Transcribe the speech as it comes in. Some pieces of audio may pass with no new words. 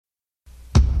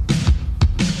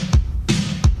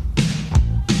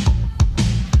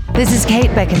This is Kate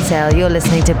Beckinsale. You're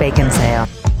listening to Baconsale.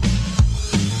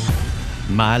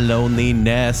 My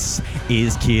loneliness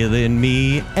is killing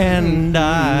me, and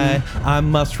I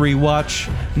must rewatch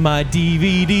my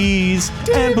DVDs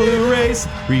and Blu-rays.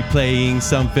 Replaying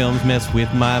some films mess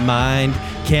with my mind.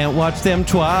 Can't watch them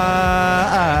twice.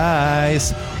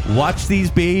 Watch these,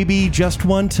 baby, just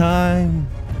one time.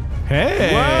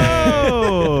 Hey!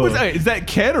 Whoa! Is that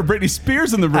Ken or Britney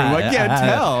Spears in the room? I can't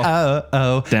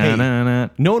tell. Hey,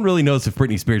 no one really knows if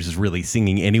Britney Spears is really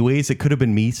singing anyways. It could have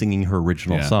been me singing her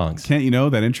original songs. Can't you know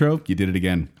that intro? You did it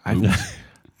again.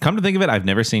 Come to think of it, I've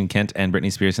never seen Kent and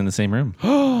Britney Spears in the same room.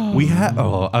 We have.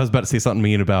 Oh, I was about to say something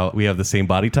mean about we have the same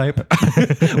body type,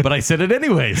 but I said it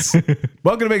anyways.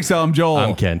 Welcome to Big Sal. I'm Joel.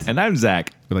 I'm Kent. And I'm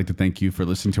Zach. We'd like to thank you for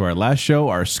listening to our last show,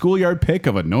 our schoolyard pick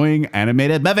of annoying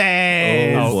animated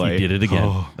movies. Oh, boy. you did it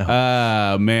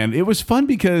again. Man, it was fun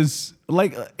because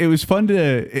it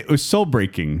was soul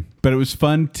breaking, but it was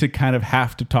fun to kind of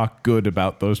have to talk good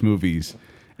about those movies.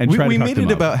 And We try to talk made them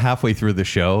it up about halfway through the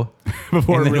show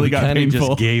before and it then really we got kinda painful.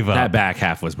 just gave up. That back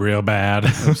half was real bad.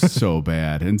 So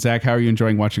bad. And Zach, how are you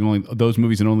enjoying watching only those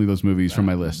movies and only those movies from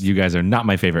my list? You guys are not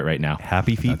my favorite right now.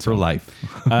 Happy feet for life.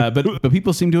 But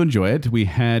people seem to enjoy it. We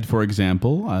had, for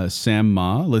example, Sam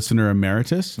Ma, listener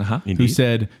emeritus, who Indeed.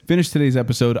 said, "Finish today's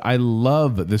episode. I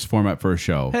love this format for a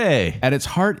show. Hey. At its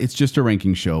heart, it's just a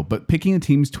ranking show, but picking a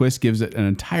team's twist gives it an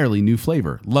entirely new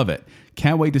flavor. Love it.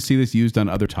 Can't wait to see this used on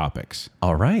other topics."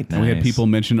 All right. And we had Nice. people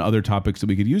mention other topics that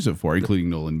we could use it for, including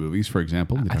Nolan movies, for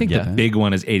example. I think the big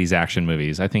one is 80s action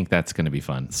movies. I think that's going to be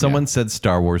fun. Someone said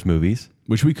Star Wars movies.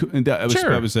 Which we could. And that was,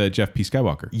 Sure. that was Jeff P.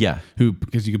 Skywalker. Yeah. Who,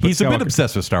 because you could put He's a bit Skywalker-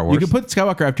 obsessed with Star Wars. You can put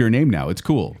Skywalker after your name now. It's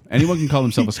cool. Anyone can call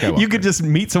themselves a Skywalker. You could just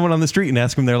meet someone on the street and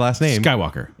ask them their last name.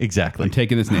 Skywalker. Exactly. I'm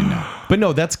taking this name now. But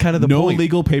no, that's kind of the No point.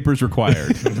 legal papers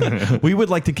required. We would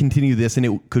like to continue this, and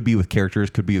it could be with characters,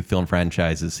 could be with film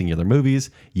franchises, singular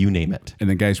movies, you name it. And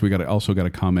then, guys, we also got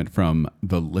a comment from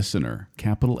the listener,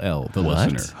 capital L, the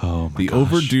What? listener, the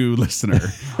overdue listener,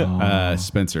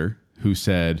 Spencer, who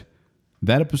said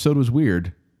that episode was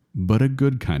weird, but a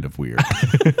good kind of weird.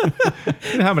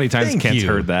 How many times Thank Kent's you.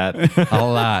 heard that? A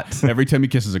lot. Every time he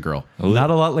kisses a girl. Not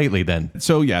a lot lately, then.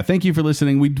 So yeah, thank you for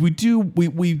listening. We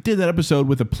did that episode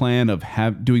with a plan of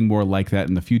doing more like that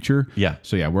in the future. Yeah.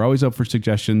 So yeah, we're always up for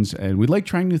suggestions, and we like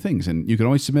trying new things. And you can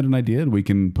always submit an idea, and we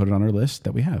can put it on our list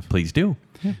that we have. Please do.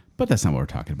 But that's not what we're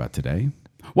talking about today.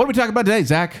 What are we talking about today,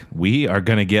 Zach? We are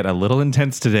going to get a little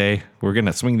intense today. We're going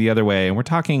to swing the other way, and we're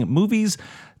talking movies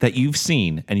that you've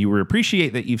seen and you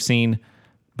appreciate that you've seen,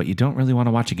 but you don't really want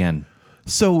to watch again.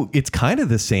 So it's kind of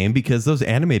the same because those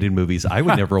animated movies I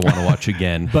would never want to watch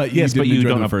again. But Yes, you but didn't you enjoy don't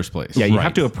them in the have- first place. Yeah, you Right.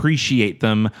 have to appreciate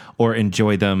them or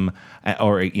enjoy them,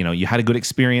 or you had a good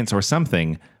experience or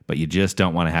something, but you just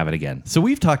don't want to have it again. So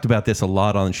we've talked about this a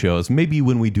lot on shows. Maybe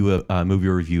when we do a movie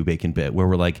review, Bacon Bit, where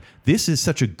we're like, this is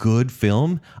such a good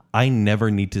film. I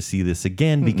never need to see this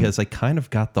again because I kind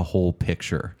of got the whole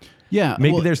picture. Yeah,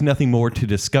 Maybe well- there's nothing more to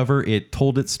discover. It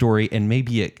told its story and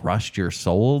maybe it crushed your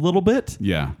soul a little bit.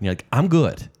 Yeah. And you're like, I'm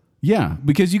good. Yeah,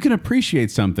 because you can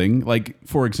appreciate something. Like,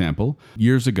 for example,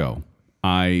 years ago,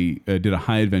 I did a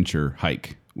high adventure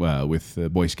hike with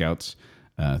Boy Scouts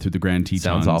through the Grand Tetons.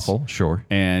 Sounds awful. Sure.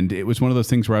 And it was one of those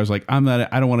things where I was like, I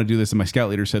don't want to do this. And my scout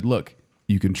leader said, look,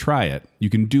 you can try it. You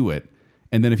can do it.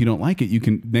 And then if you don't like it, you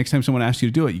can, next time someone asks you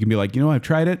to do it, you can be like, I've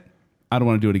tried it. I don't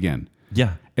want to do it again.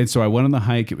 Yeah. And so I went on the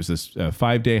hike. It was this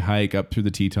 5-day hike up through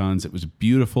the Tetons. It was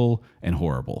beautiful and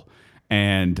horrible.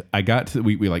 And I got to,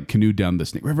 we like canoed down the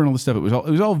Snake River and all this stuff. It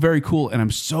was all very cool. And I'm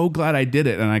so glad I did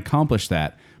it and I accomplished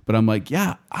that. But I'm like,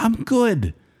 yeah, I'm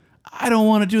good. I don't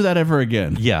want to do that ever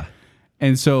again. Yeah.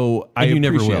 And so I you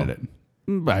never appreciated will. it.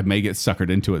 I may get suckered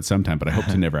into it sometime, but I hope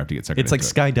to never have to get suckered It's like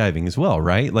into skydiving as well,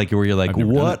 right? Like where you're like, never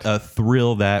done what a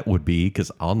thrill that would be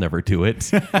because I'll never do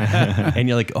it. And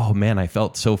you're like, oh man, I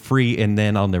felt so free. And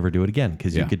then I'll never do it again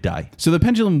because you Yeah. could die. So the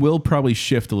pendulum will probably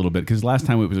shift a little bit because last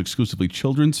time it was exclusively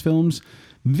children's films.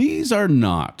 These are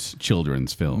not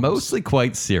children's films. Mostly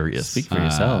quite serious. Speak for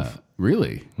yourself.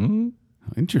 Really?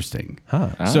 Interesting.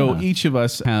 Huh. So each of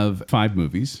us have 5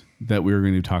 movies that we're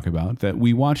going to talk about that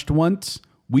we watched once.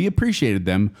 We appreciated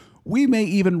them. We may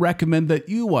even recommend that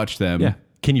you watch them. Yeah.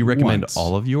 Can you recommend Once.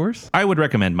 all of yours? I would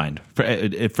recommend mine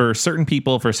for certain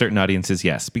people, for certain audiences,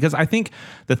 yes. Because I think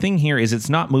the thing here is it's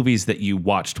not movies that you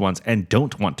watched once and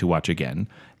don't want to watch again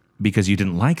because you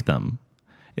didn't like them.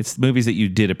 It's movies that you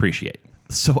did appreciate.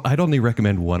 So I'd only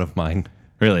recommend one of mine.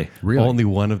 Really? Only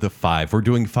one of the 5. We're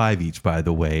doing 5 each, by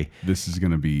the way. This is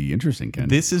going to be interesting, Ken.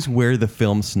 This is where the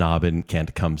film snob in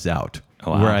Kent comes out.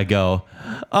 Oh, wow. Where I go,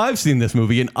 I've seen this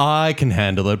movie and I can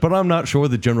handle it, but I'm not sure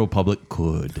the general public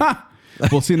could.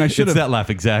 Well, see, and I should It's have. that laugh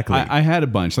exactly. I had a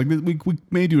bunch. Like we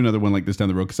may do another one like this down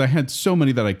the road because I had so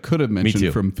many that I could have too.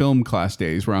 mentioned from film class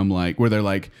days where they're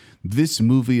like, this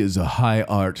movie is a high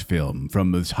art film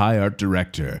from this high art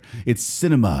director. It's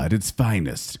cinema at its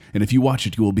finest, and if you watch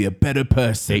it, you will be a better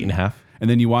person. 8.5. And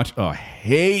then you watch, I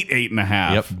hate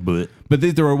 8.5. Yep. But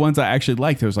there were ones I actually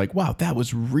liked. I was like, wow, that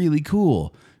was really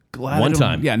cool. Glad One I don't-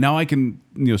 time. Yeah, now I can,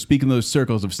 speak in those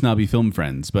circles of snobby film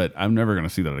friends, but I'm never going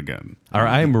to see that again. All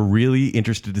right, I am really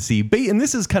interested to see. And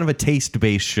this is kind of a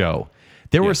taste-based show.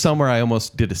 There were some where I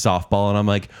almost did a softball, and I'm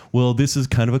like, well, this is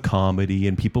kind of a comedy,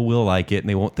 and people will like it, and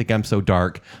they won't think I'm so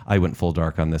dark. I went full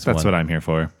dark on this one. That's what I'm here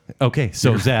for. Okay,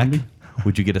 so Zach,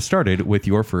 would you get us started with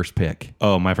your first pick?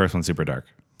 Oh, my first one's super dark.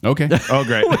 Okay. Oh,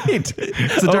 great. Wait.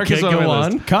 It's the darkest one go on my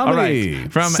on. list. Comedy. All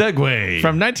right. From Segue.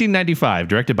 From 1995,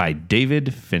 directed by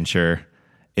David Fincher.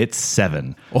 It's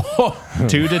Seven.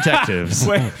 Two detectives.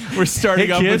 Wait, we're starting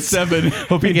Hey, off with kids. 7.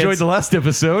 Hope you enjoyed the last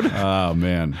episode. Oh,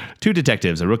 man. Two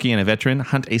detectives, a rookie and a veteran,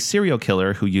 hunt a serial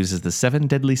killer who uses the 7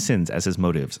 deadly sins as his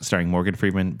motives, starring Morgan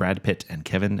Freeman, Brad Pitt, and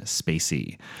Kevin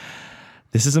Spacey.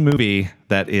 This is a movie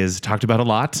that is talked about a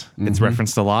lot. It's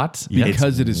referenced a lot.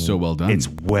 Because it is so well done. It's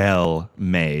well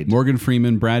made. Morgan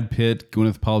Freeman, Brad Pitt,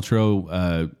 Gwyneth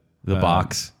Paltrow. The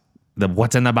box. The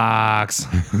what's in the box?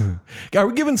 Are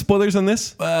we giving spoilers on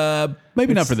this?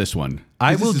 Maybe not for this one.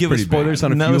 I This will is give pretty spoilers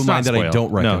bad. on a few let's of mine not that I spoil.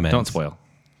 don't recommend. No, don't spoil.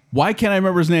 Why can't I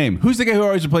remember his name? Who's the guy who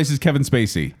always replaces Kevin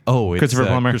Spacey? Oh, it's Christopher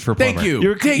Plummer. Christopher Plummer. Thank you.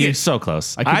 You're so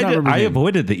close. I could not remember his I name.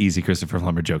 avoided the easy Christopher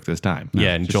Plummer joke this time.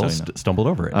 Yeah, and Just Joel so you know. stumbled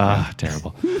over it.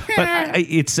 Terrible. But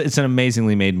it's an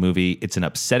amazingly made movie. It's an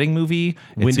upsetting movie.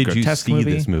 When It's a did you grotesque see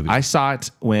this movie? I saw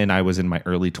it when I was in my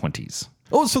early 20s.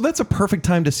 Oh, so that's a perfect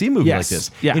time to see a movie Yes. like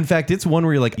this. Yeah. In fact, it's one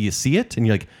where you're like, you see it and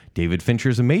you're like, David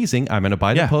Fincher's amazing. I'm going to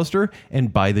buy the Yeah. poster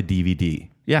and buy the DVD.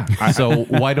 Yeah. So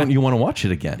why don't you want to watch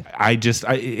it again? It just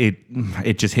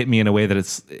hit me in a way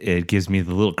that it gives me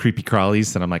the little creepy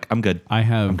crawlies that I'm like, I'm good.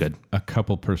 I'm good. a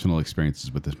couple personal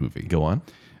experiences with this movie. Go on.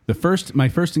 My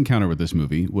first encounter with this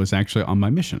movie was actually on my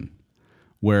mission,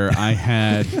 where I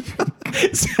had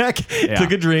Zach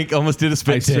took a drink, almost did a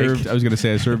spit take.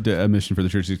 I served a mission for the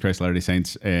Church of Jesus Christ of Latter-day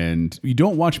Saints, and you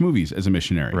don't watch movies as a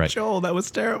missionary. Right. Joel, that was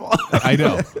terrible. I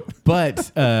know,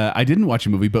 but I didn't watch a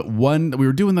movie. But we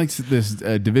were doing like this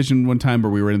division one time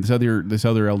where we were in this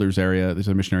other elders area, this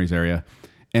other missionaries area,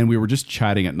 and we were just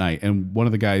chatting at night. And one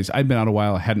of the guys, I'd been out a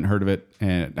while, I hadn't heard of it,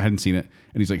 and I hadn't seen it,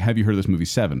 and he's like, "Have you heard of this movie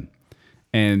Seven?"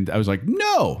 And I was like,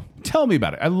 "No, tell me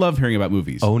about it. I love hearing about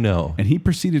movies." Oh, no. And he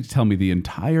proceeded to tell me the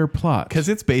entire plot. Because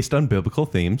it's based on biblical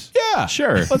themes. Yeah,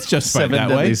 Sure. Let's just fight 7 that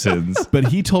deadly way. sins. But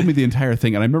he told me the entire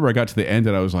thing, and I remember I got to the end,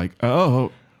 and I was like, "Oh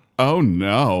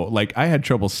no!" Like I had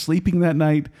trouble sleeping that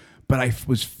night, but I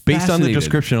was Based on the fascinated.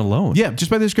 description alone. Yeah, just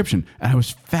by the description, and I was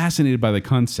fascinated by the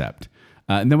concept.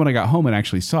 And then when I got home and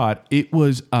actually saw it, it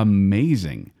was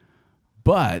amazing.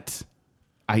 But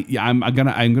I'm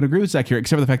gonna agree with Zach here,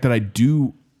 except for the fact that I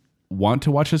do want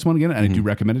to watch this one again, and I do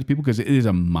recommend it to people because it is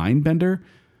a mind bender.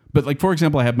 But like for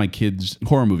example, I have my kids'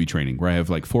 horror movie training where I have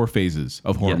like 4 phases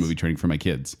of horror Yes. movie training for my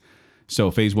kids.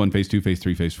 So phase 1, phase 2, phase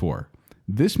 3, phase 4.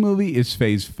 This movie is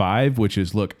phase 5, which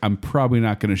is look, I'm probably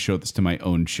not going to show this to my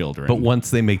own children. But once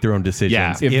they make their own decisions,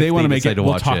 Yeah, if they want to make decide it, to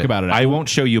we'll watch talk about it. I won't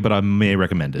show you, but I may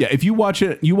recommend it. Yeah, if you watch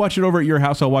it over at your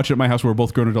house, I'll watch it at my house. We're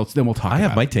both grown adults. Then we'll talk. I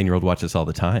have about my it. 10-year-old watch this all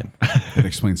the time. That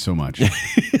explains so much.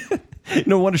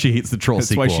 No wonder she hates the troll That's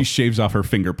sequel. why she shaves off her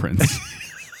fingerprints.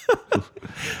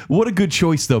 What a good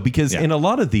choice, though, because Yeah. in a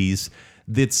lot of these,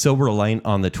 it's so reliant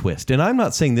on the twist. And I'm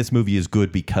not saying this movie is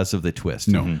good because of the twist.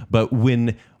 No. But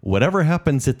when whatever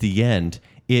happens at the end,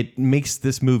 it makes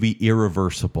this movie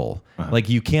irreversible. Like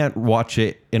you can't watch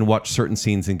it and watch certain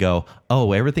scenes and go,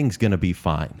 oh, everything's going to be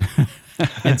fine.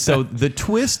 And so the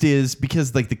twist is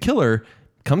because like the killer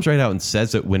comes right out and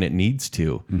says it when it needs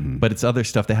to, but it's other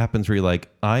stuff that happens where you're like,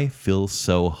 I feel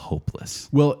so hopeless.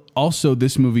 Well, also,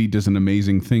 this movie does an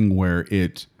amazing thing where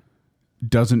it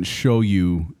doesn't show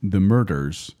you the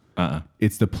murders.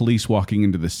 It's the police walking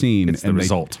into the scene. It's the and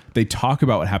result. They talk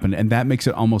about what happened, and that makes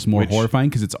it almost more horrifying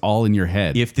because it's all in your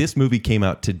head. If this movie came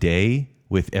out today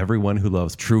with everyone who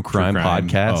loves true crime crime.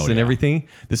 podcasts Oh, and yeah. everything,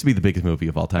 this would be the biggest movie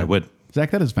of all time. I would.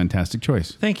 Zach, that is a fantastic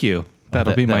choice. Thank you.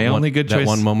 That'll be my only good choice. That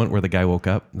one moment where the guy woke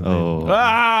up. Oh.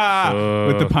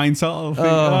 With the pine sol.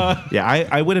 Yeah,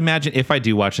 I would imagine if I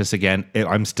do watch this again,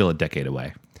 I'm still a decade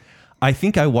away. I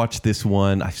think I watched this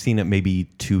one. I've seen it maybe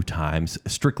 2 times,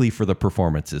 strictly for the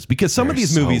performances. Because some of They're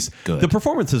these so movies, good. the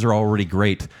performances are already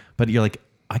great, but you're like,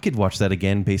 I could watch that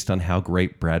again based on how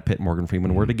great Brad Pitt and Morgan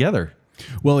Freeman were together.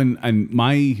 Well, and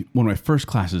one of my first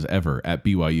classes ever at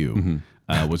BYU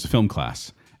was a film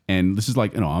class. And this is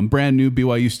like, I'm a brand new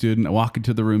BYU student. I walk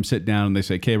into the room, sit down, and they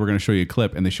say, okay, we're going to show you a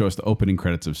clip. And they show us the opening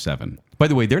credits of Seven. By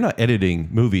the way, they're not editing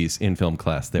movies in film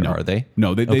class there, are they?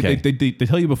 No, they Okay.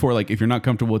 tell you before, like, if you're not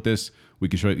comfortable with this, we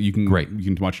can show you. You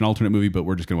can watch an alternate movie, but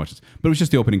we're just going to watch this. But it was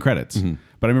just the opening credits. Mm-hmm.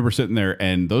 But I remember sitting there,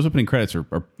 and those opening credits are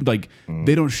like,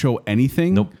 they don't show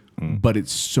anything. Nope. But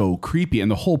it's so creepy.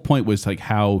 And the whole point was like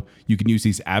how you can use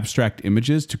these abstract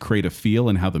images to create a feel,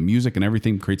 and how the music and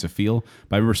everything creates a feel.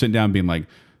 But I remember sitting down and being like,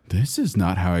 this is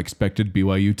not how I expected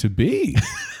BYU to be.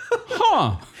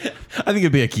 Huh. I think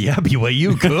it'd be like, yeah,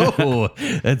 BYU, cool.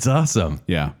 That's awesome.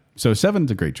 Yeah. So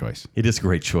Seven's a great choice. It is a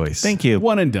great choice. Thank you.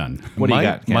 One and done. What do you my,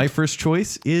 got, Kent? My first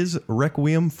choice is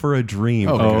Requiem for a Dream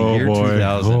from Oh, the year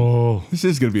 2000. This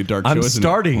is going to be a dark show, I'm isn't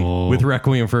starting with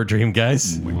Requiem for a Dream,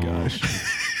 guys. it? Oh my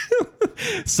gosh.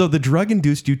 So the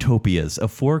drug-induced utopias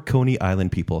of 4 Coney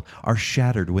Island people are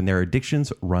shattered when their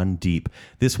addictions run deep.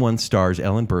 This one stars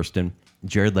Ellen Burstyn,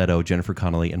 Jared Leto, Jennifer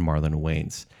Connelly, and Marlon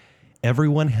Wayans.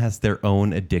 Everyone has their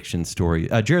own addiction story.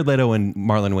 Jared Leto and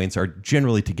Marlon Wayans are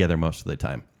generally together most of the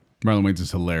time. Marlon Wayans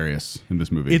is hilarious in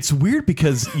this movie. It's weird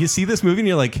because you see this movie and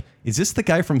you're like, is this the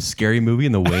guy from Scary Movie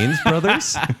and the Wayans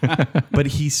brothers? But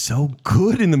he's so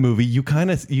good in the movie. You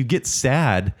get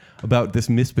sad about this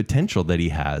missed potential that he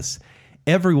has.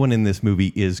 Everyone in this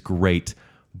movie is great,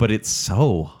 but it's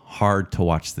so hard to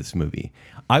watch this movie.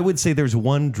 I would say there's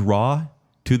one draw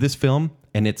to this film,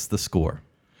 and it's the score.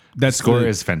 That score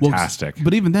is fantastic.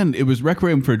 But even then, it was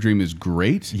Requiem for a Dream is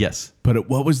great. Yes. But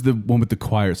what was the one with the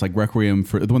choir? It's like Requiem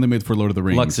for the one they made for Lord of the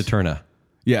Rings. Lux Eterna.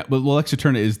 Yeah, but Lux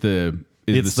Eterna is the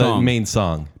It's song. the main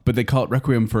song. But they call it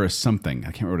Requiem for a something. I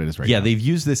can't remember what it is right Yeah, now. they've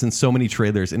used this in so many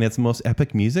trailers, and it's the most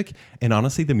epic music. And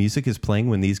honestly, the music is playing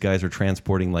when these guys are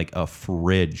transporting like a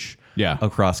fridge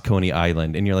across Coney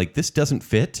Island. And you're like, this doesn't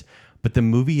fit, but the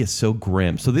movie is so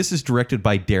grim. So this is directed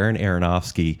by Darren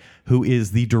Aronofsky, who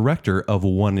is the director of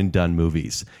one and done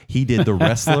movies. He did The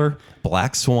Wrestler,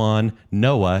 Black Swan,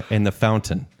 Noah, and The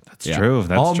Fountain. That's true.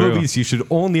 That's All true. movies you should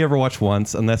only ever watch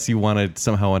once, unless you want to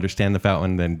somehow understand The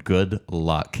Fountain, then good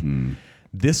luck.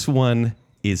 This one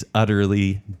is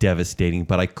utterly devastating,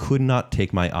 but I could not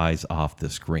take my eyes off the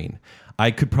screen.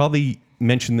 I could probably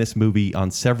mention this movie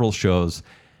on several shows.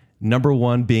 Number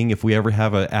one being if we ever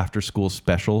have an after-school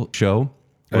special show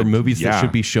or movies that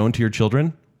should be shown to your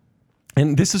children.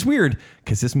 And this is weird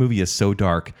because this movie is so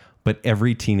dark, but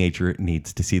every teenager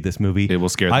needs to see this movie. It will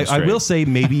scare them I straight. will say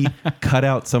maybe cut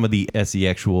out some of the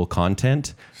sexual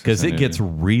content because it gets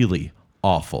really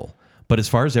awful. But as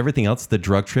far as everything else, the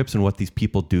drug trips and what these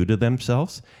people do to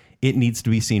themselves, it needs to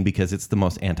be seen because it's the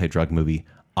most anti-drug movie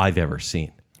I've ever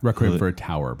seen. Requiem for a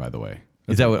Tower, by the way.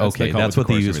 Is that what? Okay, that's what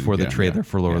they use for the trailer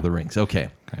for Lord of the Rings. Okay.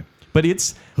 But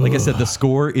it's, like I said, the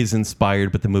score is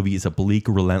inspired, but the movie is a bleak,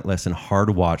 relentless, and hard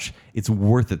watch. It's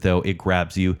worth it, though. It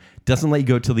grabs you, doesn't let you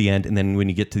go till the end, and then when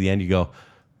you get to the end, you go,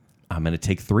 I'm going to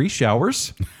take 3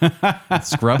 showers,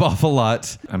 scrub off a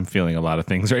lot. I'm feeling a lot of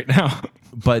things right now.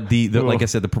 But the like I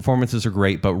said, the performances are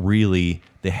great, but really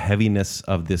the heaviness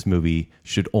of this movie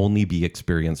should only be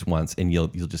experienced once, and you'll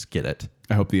just get it.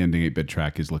 I hope the ending 8-bit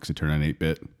track is Lux Eterna on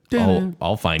 8-bit. Oh,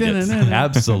 I'll find it.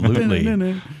 Absolutely.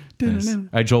 Nice. All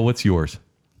right, Joel, what's yours?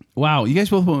 Wow, you guys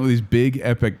both went with these big,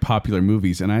 epic, popular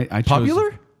movies, and I chose,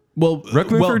 Popular? Well,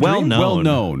 Requiem for a Dream? well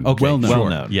known. Okay, well known. sure. Well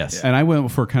known. Yes. And I went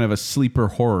for kind of a sleeper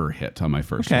horror hit on my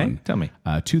first Okay, one. tell me.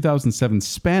 2007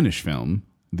 Spanish film,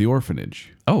 The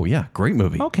Orphanage. Oh, yeah. Great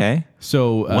movie. Okay.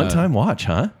 So One-time watch,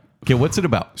 huh? Okay, what's it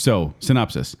about? So,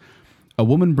 synopsis. A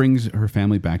woman brings her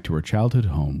family back to her childhood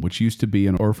home, which used to be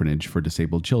an orphanage for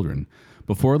disabled children.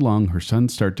 Before long, her son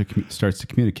starts to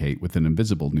communicate with an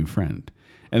invisible new friend.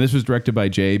 And this was directed by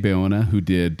Jay Bayona, who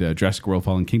did Jurassic World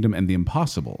Fallen Kingdom and The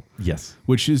Impossible. Yes.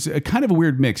 Which is a kind of a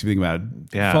weird mix if you think about it.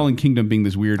 Yeah. Fallen Kingdom being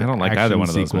this weird I don't like action either one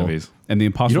of those sequel, movies. And The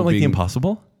Impossible You don't like The being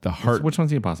Impossible? the heart. Which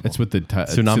one's the Impossible? It's with the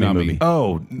Tsunami movie.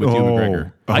 Oh, with Ewan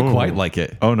McGregor. I quite like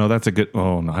it. Oh no, that's a good.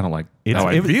 Oh no, I don't like. It's- how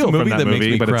I it's a feel movie from that that makes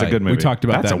movie, me but it's a cry. good movie. We talked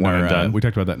about that's that. a one and done. We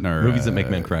talked about that in our Movies that make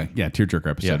men cry. Yeah, tearjerker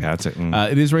episode. Yeah, that's it.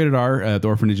 It is rated R. The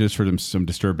Orphanage is for some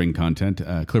disturbing content.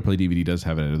 ClearPlay DVD does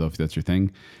have it. I don't know if that's your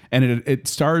thing. And it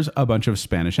stars a bunch of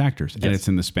Spanish actors, and it's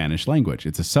in the Spanish language.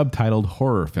 It's a subtitled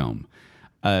horror film.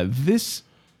 This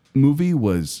movie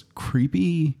was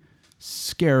creepy,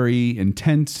 scary,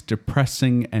 intense,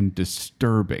 depressing, and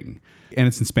disturbing. And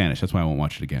it's in Spanish. That's why I won't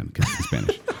watch it again, because it's in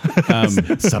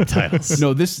Spanish. Subtitles.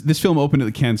 No, this film opened at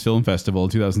the Cannes Film Festival in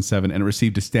 2007, and it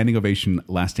received a standing ovation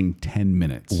lasting 10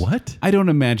 minutes. What? I don't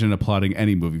imagine applauding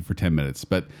any movie for 10 minutes,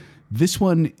 but this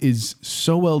one is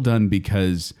so well done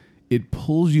because it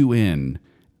pulls you in,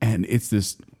 and it's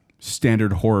this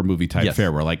standard horror movie type Yes.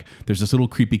 fare where like there's this little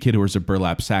creepy kid who wears a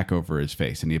burlap sack over his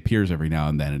face and he appears every now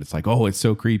and then and it's like, oh, it's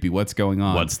so creepy. What's going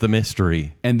on? What's the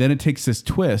mystery? And then it takes this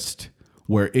twist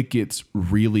where it gets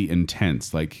really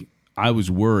intense. Like I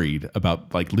was worried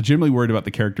about, like legitimately worried about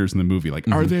the characters in the movie. Like,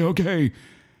 are they okay?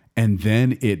 And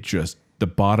then it just, the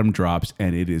bottom drops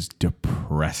and it is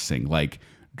depressing. Like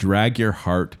drag your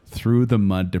heart through the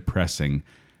mud depressing.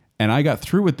 And I got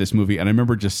through with this movie and I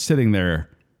remember just sitting there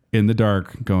in the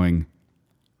dark going,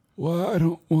 well, I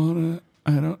don't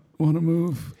want to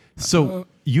move. So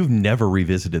you've never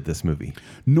revisited this movie?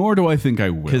 Nor do I think I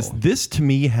will. Because this to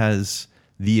me has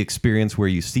the experience where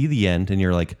you see the end and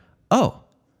you're like, oh,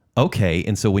 okay.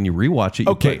 And so when you rewatch it,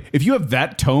 you Okay, if you have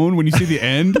that tone when you see the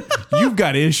end, you've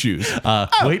got issues.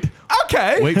 wait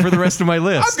Okay. for the rest of my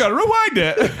list. I've got to rewind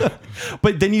it.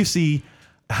 But then you see,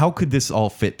 how could this all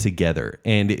fit together?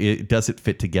 And does it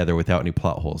fit together without any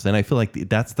plot holes? And I feel like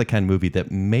that's the kind of movie that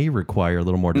may require a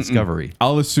little more discovery.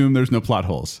 I'll assume there's no plot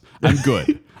holes. I'm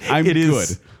good. I'm It good.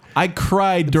 is- I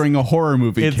cried during a horror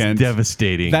movie, It's Kent.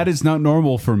 devastating. That is not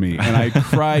normal for me. And I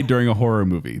cried during a horror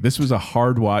movie. This was a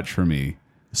hard watch for me.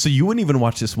 So you wouldn't even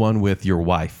watch this one with your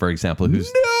wife, for example, who's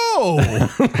No.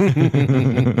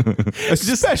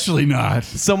 Especially not.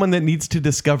 someone that needs to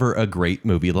discover a great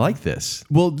movie like this.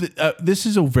 Well, this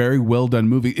is a very well done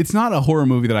movie. It's not a horror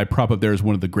movie that I prop up there as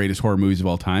one of the greatest horror movies of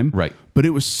all time. Right. But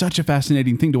it was such a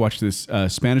fascinating thing to watch this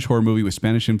Spanish horror movie with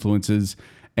Spanish influences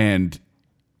and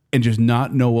just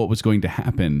not know what was going to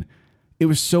happen. It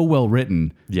was so well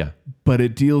written. Yeah. But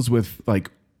it deals with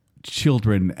like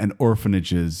children and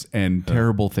orphanages and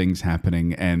terrible things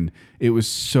happening. And it was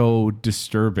so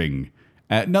disturbing.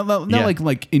 Not Yeah.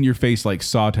 like in your face, like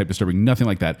Saw type disturbing, nothing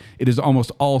like that. It is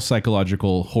almost all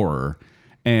psychological horror.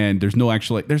 And there's no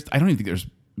actual, I don't even think there's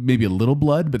maybe a little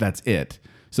blood, but that's it.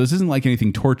 So this isn't like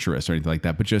anything torturous or anything like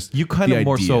that, but just You kind the of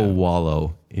more idea. so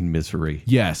wallow in misery.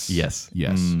 Yes. Yes.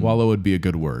 Yes. Wallow would be a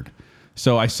good word.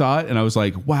 So I saw it and I was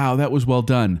like, wow, that was well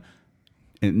done.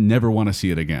 And never want to see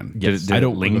it again. Did I it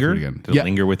don't wanna go linger? through it again. Did it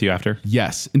linger with you after?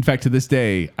 Yes. In fact, to this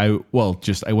day, I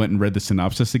went and read the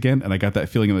synopsis again and I got that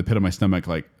feeling in the pit of my stomach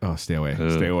like, oh, stay away.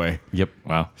 Stay away. Yep.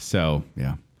 Wow. So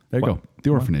yeah. There you go. The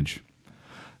Orphanage.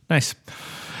 Nice.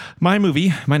 My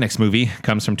next movie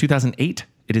comes from 2008.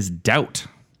 It is Doubt.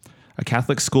 A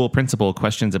Catholic school principal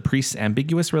questions a priest's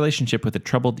ambiguous relationship with a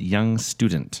troubled young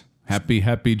student. Happy,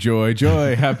 happy, joy,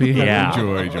 joy. Happy, Yeah.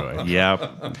 joy, joy. Yep.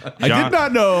 I did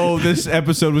not know this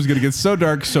episode was going to get so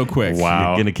dark so quick.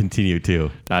 Wow. Going to continue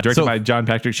too. Directed So- by John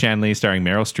Patrick Shanley, starring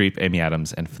Meryl Streep, Amy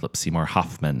Adams, and Philip Seymour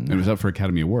Hoffman. It was up for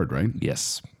Academy Award, right?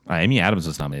 Yes. Amy Adams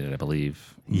was nominated, I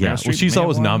believe. Yeah. Meryl Well, Streep she's may have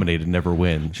always won. nominated, never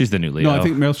win. She's the new Leo. No, I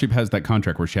think Meryl Streep has that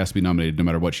contract where she has to be nominated no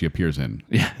matter what she appears in.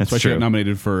 Yeah, that's why she true. got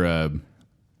nominated for.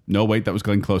 No, wait, that was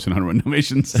Glenn Close in 101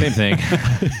 nominations. Same thing.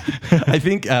 I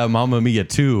think Mamma Mia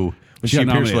 2, when she got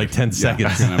appears for like 10 nominated. Yeah,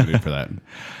 seconds. she got nominated for that.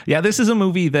 Yeah, this is a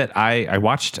movie that I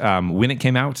watched when it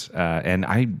came out,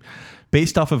 and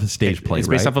Based off of a stage play, it's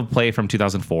based right? off of a play from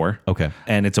 2004. Okay.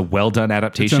 And it's a well-done It's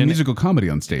adaptation. a musical comedy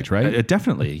on stage, right?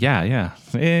 Definitely, yeah.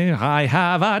 I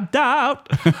have a doubt.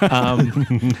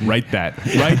 Write that.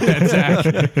 Write that, Zach.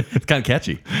 It's kind of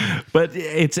catchy. But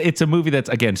it's a movie that's,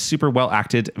 again, super well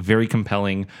acted, very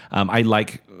compelling. I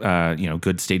like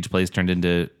good stage plays turned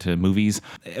into movies.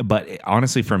 But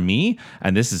honestly, for me,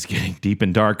 and this is getting deep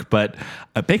and dark, but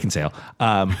Bacon Sale,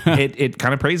 it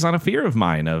kind of preys on a fear of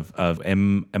mine of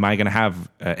am I going to have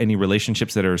any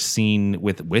relationships that are seen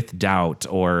with doubt,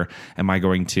 or am I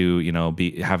going to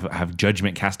have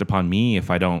judgment cast upon me if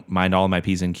I don't mind all of my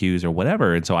P's and Q's or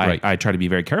whatever? And so Right. I try to be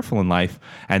very careful in life,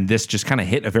 and this just kind of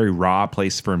hit a very raw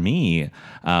place for me.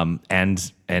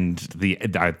 And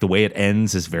the way it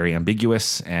ends is very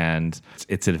ambiguous, and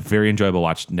it's a very enjoyable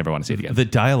watch. Never want to see it again. The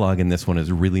dialogue in this one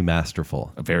is really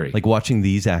masterful. Very. Like watching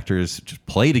these actors just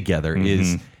play together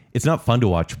is, it's not fun to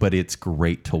watch, but it's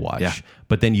great to watch. Yeah.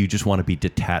 But then you just want to be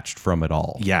detached from it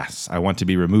all. Yes, I want to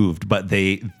be removed, but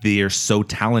they are so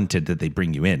talented that they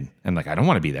bring you in, and like I don't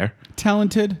want to be there.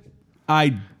 Talented?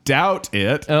 I doubt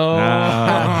it.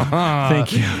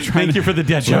 Thank you. Thank you for the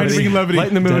dead Trying jokes. to bring levity.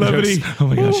 Lighten the mood. Levity. Oh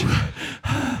my gosh.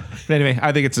 But anyway,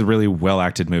 I think it's a really well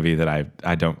acted movie that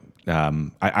I don't.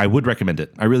 I would recommend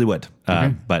it. I really would,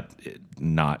 but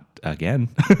not again.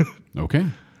 Okay.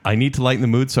 I need to lighten the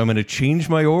mood, so I'm going to change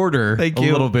my order Thank a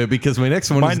you. little bit because my next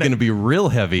one is going to be real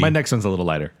heavy. My next one's a little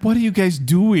lighter. What are you guys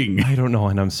doing? I don't know,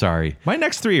 and I'm sorry. My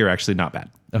next three are actually not bad.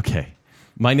 Okay.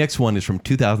 My next one is from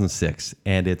 2006,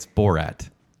 and it's Borat.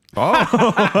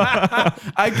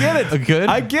 I get it. Good?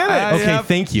 I get it. Okay,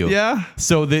 thank you. Yeah.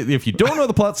 So if you don't know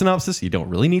the plot synopsis, you don't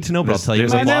really need to know, but I'll tell you.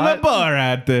 there's a later. lot.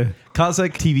 Borat.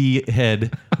 Kazakh TV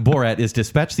head Borat is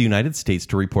dispatched to the United States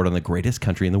to report on the greatest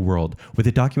country in the world. With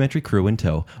a documentary crew in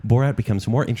tow, Borat becomes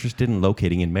more interested in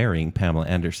locating and marrying Pamela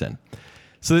Anderson.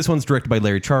 So this one's directed by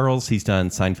Larry Charles. He's done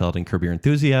Seinfeld and Curb Your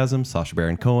Enthusiasm. Sacha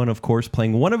Baron Cohen, of course,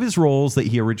 playing one of his roles that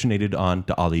he originated on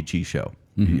The Ali G Show.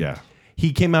 Yeah.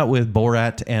 He came out with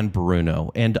Borat and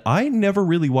Bruno, and I never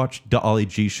really watched the Ali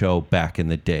G Show back in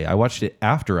the day. I watched it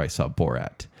after I saw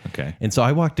Borat. Okay. And so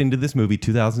I walked into this movie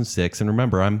 2006, and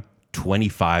remember, I'm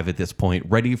 25 at this point,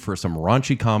 ready for some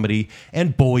raunchy comedy,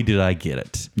 and boy, did I get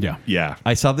it. Yeah. Yeah.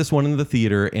 I saw this one in the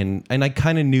theater, and I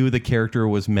kind of knew the character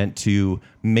was meant to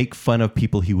make fun of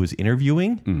people he was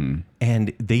interviewing,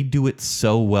 and they do it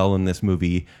so well in this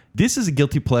movie. This is a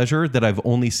guilty pleasure that I've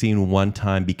only seen one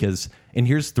time because, and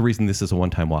here's the reason this is a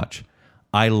one-time watch.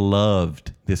 I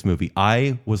loved this movie.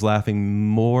 I was laughing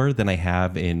more than I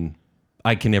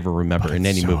can ever remember in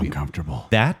any so movie. uncomfortable.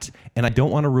 That, and I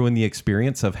don't want to ruin the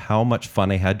experience of how much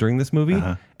fun I had during this movie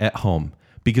at home.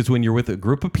 Because when you're with a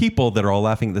group of people that are all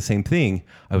laughing at the same thing,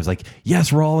 I was like,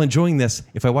 yes, we're all enjoying this.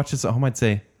 If I watch this at home, I'd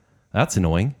say, that's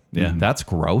annoying. Yeah. That's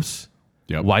gross.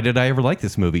 Yep. Why did I ever like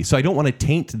this movie? So I don't want to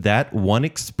taint that one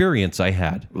experience I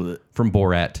had from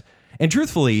Borat. And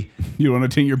truthfully, You want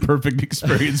to taint your perfect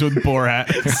experience with Borat.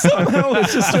 somehow it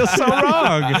just feels so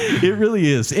wrong. It really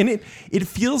is. And it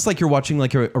feels like you're watching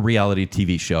like a reality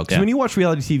TV show. Because when you watch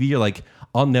reality TV, you're like,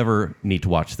 I'll never need to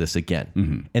watch this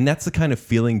again. And that's the kind of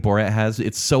feeling Borat has.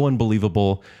 It's so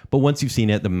unbelievable. But once you've seen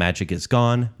it, the magic is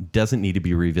gone. Doesn't need to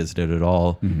be revisited at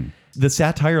all. The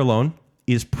satire alone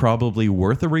is probably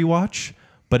worth a rewatch.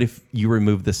 But if you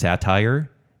remove the satire,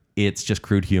 it's just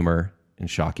crude humor and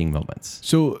shocking moments.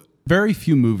 So very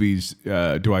few movies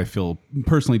do I feel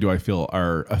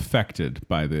are affected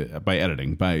by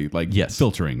editing, by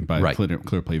filtering, by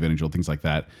clear play, Visual, things like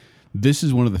that. This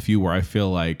is one of the few where I feel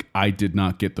like I did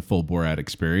not get the full Borat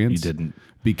experience. You didn't.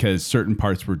 Because certain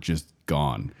parts were just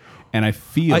gone. And I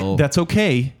feel That's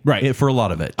okay, Right. for a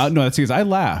lot of it. no, that's because I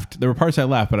laughed. There were parts I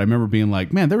laughed, but I remember being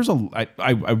like, man,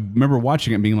 I remember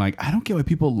watching it and being like, I don't get why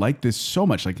people like this so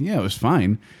much. Like, yeah, it was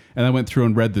fine. And I went through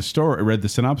and read the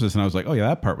synopsis, and I was like, oh yeah,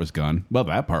 that part was gone. Well,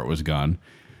 that part was gone.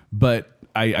 But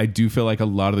I do feel like a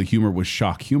lot of the humor was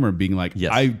shock humor, being like,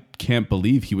 Yes. I can't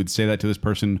believe he would say that to this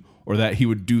person, or that he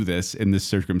would do this in this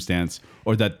circumstance,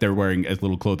 or that they're wearing as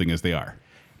little clothing as they are.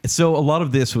 So a lot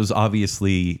of this was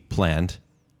obviously planned.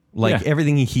 Like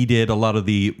everything he did, a lot of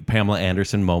the Pamela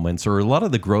Anderson moments or a lot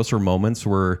of the grosser moments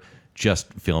were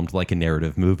just filmed like a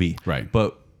narrative movie. Right.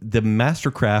 But the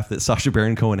mastercraft that Sacha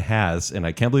Baron Cohen has, and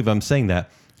I can't believe I'm saying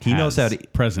that, he knows how to...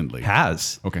 Presently.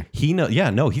 Has. Okay.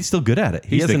 He's still good at it.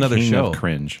 He He's has the another king show. of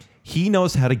cringe. He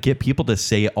knows how to get people to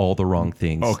say all the wrong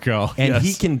things. Okay, And yes.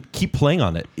 he can keep playing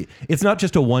on it. It's not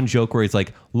just a one joke where he's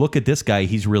like, look at this guy,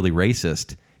 he's really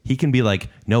racist. He can be like,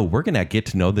 no, we're going to get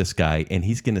to know this guy, and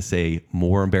he's going to say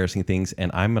more embarrassing things,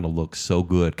 and I'm going to look so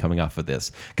good coming off of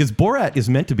this. Because Borat is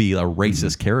meant to be a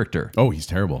racist character. Oh, he's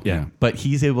terrible. Yeah. But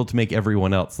he's able to make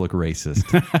everyone else look racist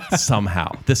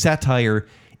somehow. The satire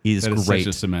is That is great.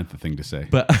 such a Samantha thing to say.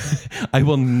 But I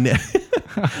will never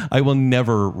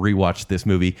rewatch this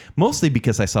movie, mostly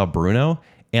because I saw Bruno,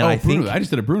 and I think I just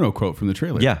did a Bruno quote from the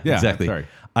trailer. yeah, exactly. Sorry.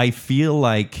 I feel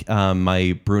like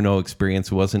my Bruno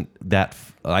experience wasn't that.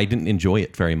 I didn't enjoy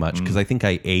it very much because I think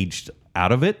I aged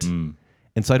out of it, and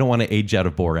so I don't want to age out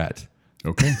of Borat.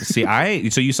 Okay. See,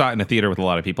 so you saw it in a theater with a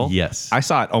lot of people? Yes. I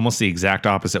saw it almost the exact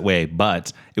opposite way,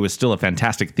 but it was still a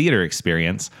fantastic theater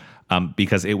experience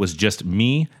because it was just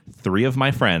me, 3 of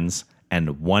my friends,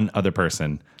 and 1 other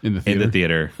person In the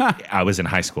theater. I was in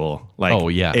high school. Like, Oh,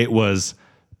 yeah. It was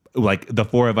like the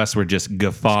 4 of us were just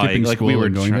guffawing. Skipping like school we were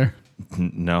and going there.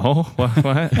 No,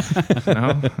 what?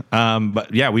 No.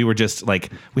 But yeah, we were just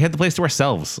like, we had the place to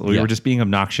ourselves. We Yeah. were just being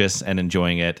obnoxious and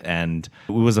enjoying it, and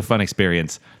it was a fun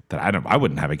experience that I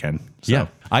wouldn't have again. So. Yeah,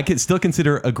 I could still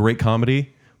consider a great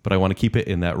comedy, but I want to keep it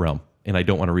in that realm, and I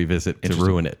don't want to revisit to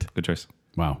ruin it. Good choice.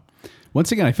 Wow.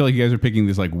 Once again, I feel like you guys are picking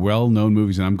these like well-known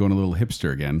movies, and I'm going a little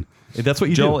hipster again. That's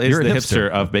what you Joel do. is You're the a hipster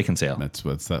of Bacon Sale. That's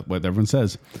what everyone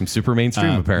says. I'm super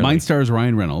mainstream, apparently. Mine stars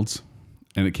Ryan Reynolds,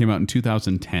 and it came out in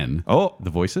 2010. Oh, The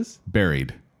Voices?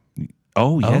 Buried.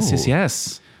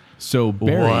 yes. So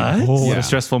Buried. What? Oh, Yeah. what a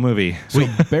stressful movie. So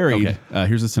Buried. Okay.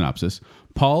 Here's the synopsis.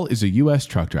 Paul is a U.S.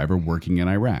 truck driver working in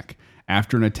Iraq.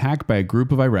 After an attack by a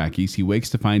group of Iraqis, he wakes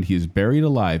to find he is buried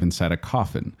alive inside a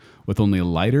coffin. With only a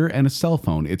lighter and a cell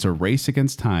phone, it's a race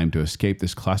against time to escape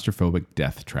this claustrophobic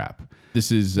death trap. This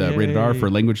is rated R for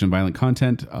language and violent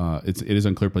content. It is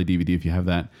on ClearPlay DVD if you have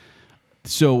that.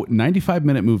 So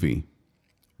 95-minute movie,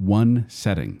 one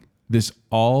setting. The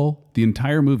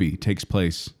entire movie takes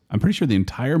place. I'm pretty sure the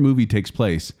entire movie takes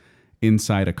place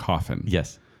inside a coffin.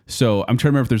 Yes. So I'm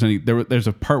trying to remember if there's any. There's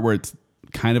a part where it's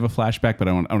kind of a flashback, but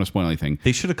I don't want to spoil anything.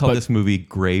 They should have called this movie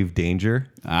Grave Danger.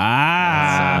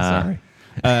 Sorry.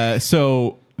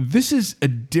 So this is a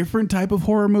different type of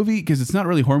horror movie because it's not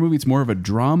really a horror movie. It's more of a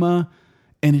drama.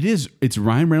 And it's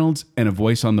Ryan Reynolds and a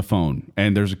voice on the phone.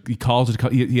 And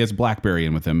he has BlackBerry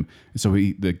in with him. So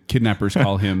the kidnappers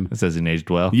call him. It says he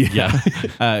aged well.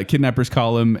 Yeah. Kidnappers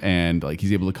call him, and like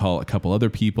he's able to call a couple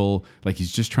other people. Like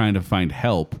he's just trying to find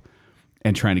help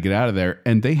and trying to get out of there.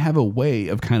 And they have a way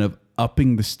of kind of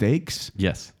upping the stakes.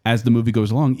 Yes. As the movie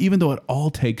goes along, even though it all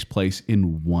takes place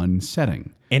in one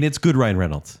setting. And it's good Ryan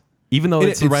Reynolds. Even though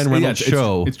it's a Ryan Reynolds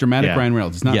show. It's dramatic Yeah. Ryan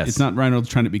Reynolds. It's not Ryan Reynolds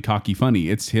trying to be cocky funny.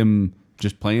 It's him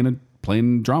just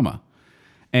playing drama.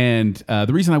 And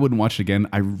the reason I wouldn't watch it again,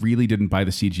 I really didn't buy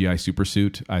the CGI super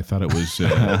suit. I thought it was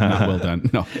not well done.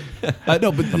 No, but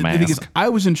the thing is, I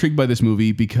was intrigued by this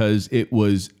movie because it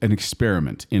was an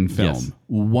experiment in film. Yes.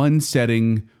 One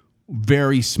setting,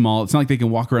 very small. It's not like they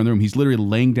can walk around the room. He's literally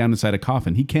laying down inside a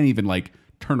coffin. He can't even like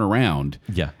turn around.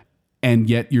 Yeah. And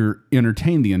yet you're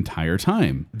entertained the entire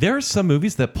time. There are some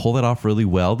movies that pull that off really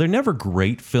well. They're never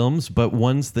great films, but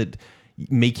ones that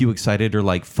make you excited are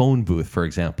like Phone Booth, for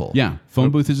example. Yeah,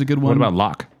 Phone Booth is a good one. What about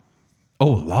Locke?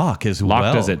 Oh, Locke as well.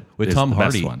 Locke does it with is Tom the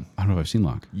Hardy. best one. I don't know if I've seen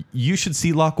Locke. You should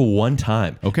see Locke one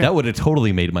time. Okay. That would have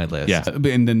totally made my list. Yeah.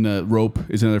 And then Rope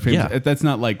is another famous. Yeah. That's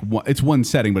not like it's one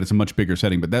setting, but it's a much bigger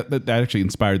setting. But that actually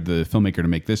inspired the filmmaker to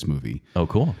make this movie. Oh,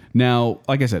 cool. Now,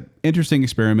 like I said, interesting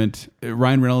experiment.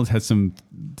 Ryan Reynolds had some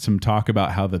talk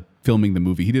about how filming the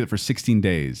movie. He did it for 16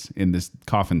 days in this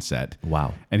coffin set.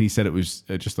 Wow. And he said it was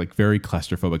just like very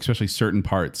claustrophobic, especially certain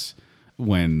parts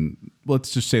when, let's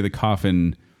just say the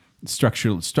coffin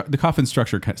structure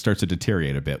starts to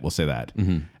deteriorate a bit. We'll say that.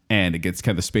 Mm-hmm. And it gets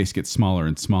the space gets smaller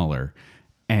and smaller.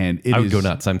 And I would go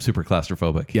nuts. I'm super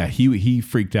claustrophobic. Yeah, he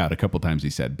freaked out a couple times, he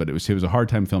said, but it was a hard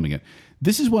time filming it.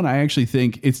 This is one I actually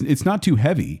think it's not too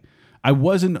heavy. I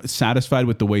wasn't satisfied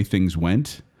with the way things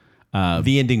went.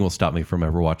 The ending will stop me from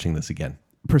ever watching this again.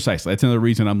 Precisely. That's another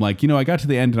reason I'm like, I got to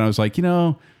the end and I was like,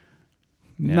 not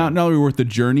only worth the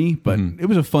journey, but it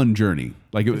was a fun journey.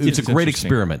 Like It's a great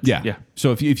experiment. Yeah.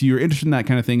 So if you're interested in that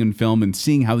kind of thing in film and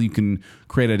seeing how you can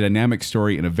create a dynamic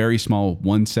story in a very small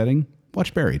one setting,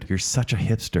 watch Buried. You're such a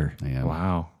hipster. I am.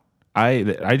 Wow.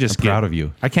 I just I'm proud of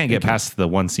you. I can't get past the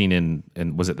one scene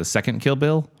in was it the second Kill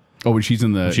Bill? Oh, when she's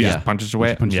in the She just punches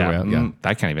away. She punches away out, yeah.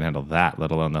 I can't even handle that,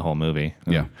 let alone the whole movie.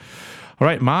 Yeah. All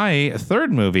right, my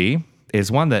third movie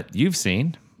is one that you've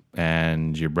seen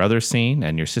and your brother's seen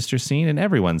and your sister's seen and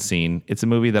everyone's seen. It's a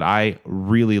movie that I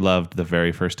really loved the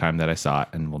very first time that I saw it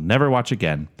and will never watch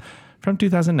again. From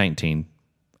 2019.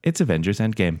 It's Avengers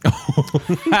Endgame.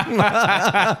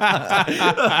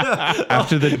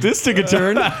 This took a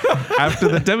turn. After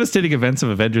the devastating events of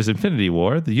Avengers Infinity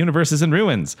War, the universe is in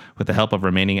ruins. With the help of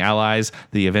remaining allies,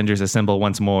 the Avengers assemble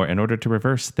once more in order to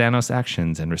reverse Thanos'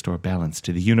 actions and restore balance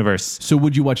to the universe. So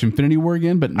would you watch Infinity War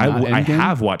again, but not Endgame? I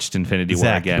have watched Infinity War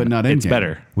Zach, again, but not It's Endgame.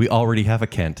 better. We already have a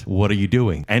Kent. What are you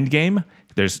doing? Endgame,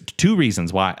 there's two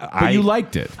reasons why. But you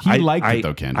liked it. He liked it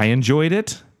though, Ken. I enjoyed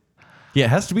it. Yeah,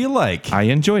 it has to be alike. I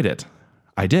enjoyed it.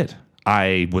 I did.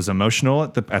 I was emotional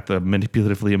at the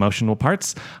manipulatively emotional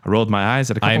parts. I rolled my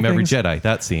eyes at a couple I am every things. Jedi.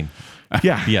 That scene.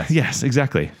 Yeah. Yes. Yes,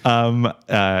 exactly.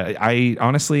 I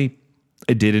honestly,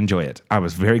 I did enjoy it. I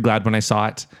was very glad when I saw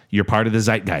it. You're part of the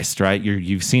zeitgeist, right?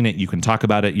 You've seen it. You can talk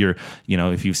about it.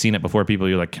 If you've seen it before, people,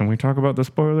 you're like, can we talk about the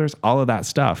spoilers? All of that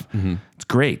stuff. Mm-hmm. It's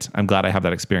great. I'm glad I have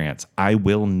that experience. I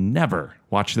will never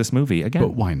watch this movie again.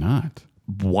 But why not?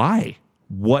 Why?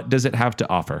 What does it have to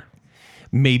offer?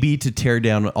 Maybe to tear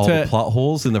down all the plot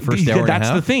holes in the first hour and a half.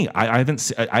 That's the thing.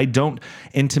 I don't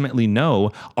intimately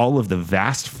know all of the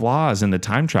vast flaws in the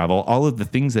time travel, all of the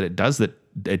things that it does that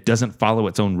it doesn't follow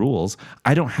its own rules.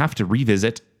 I don't have to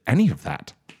revisit any of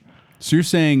that. So you're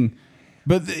saying,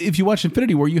 but if you watch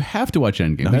Infinity War, you have to watch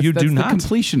Endgame. No, you do that's not. The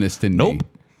completionist in me. Nope.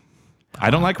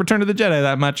 I don't like Return of the Jedi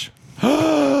that much.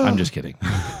 I'm just kidding.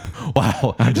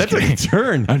 Wow. That took a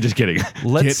turn. I'm just kidding.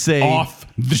 Let's Get say off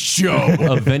the show.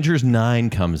 Avengers 9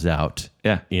 comes out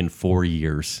in 4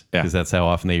 years Yeah. because that's how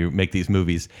often they make these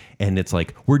movies. And it's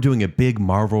like, we're doing a big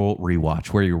Marvel rewatch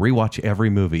where you rewatch every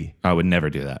movie. I would never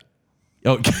do that.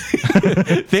 Oh,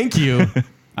 thank you.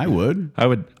 I would.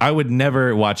 I would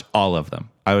never watch all of them.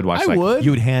 I would watch. I would. You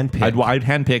would handpick. I'd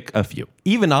handpick a few.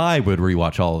 Even I would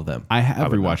rewatch all of them. I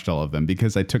have rewatched all of them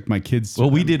because I took my kids. Well,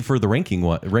 we did for the ranking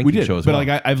We did, show as but well.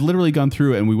 like I've literally gone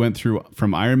through and we went through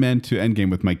from Iron Man to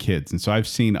Endgame with my kids, and so I've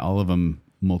seen all of them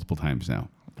multiple times now.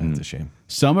 That's a shame.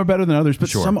 Some are better than others, but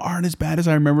Sure. some aren't as bad as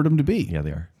I remembered them to be. Yeah, they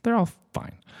are. They're all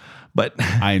fine. But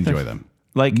I enjoy them.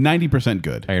 Like 90%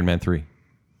 good. Iron Man 3.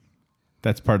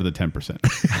 That's part of the 10%.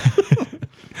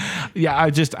 yeah,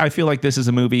 I feel like this is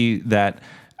a movie that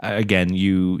again,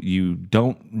 you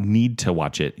don't need to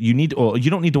watch it. You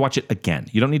don't need to watch it again.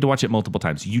 You don't need to watch it multiple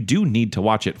times. You do need to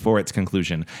watch it for its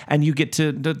conclusion, and you get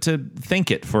to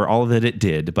thank it for all that it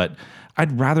did. But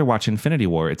I'd rather watch Infinity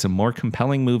War. It's a more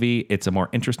compelling movie. It's a more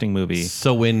interesting movie.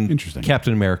 So when Interesting.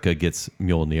 Captain America gets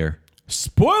Mjolnir,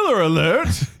 Spoiler alert!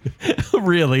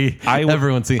 really,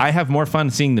 everyone's seen. I have more fun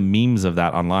seeing the memes of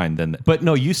that online than. But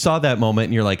no, you saw that moment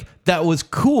and you're like, that was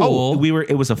cool. Oh,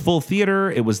 it was a full theater.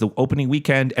 It was the opening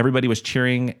weekend. Everybody was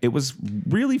cheering. It was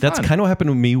really fun. That's kind of what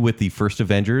happened with me with the first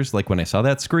Avengers. Like when I saw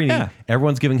that screening, Yeah.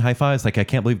 everyone's giving high fives. Like, I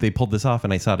can't believe they pulled this off.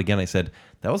 And I saw it again. I said,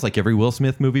 that was like every Will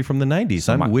Smith movie from the 90s.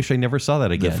 I wish I never saw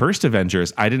that again. The first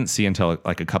Avengers, I didn't see until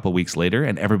like a couple weeks later,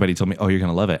 and everybody told me, "Oh, you're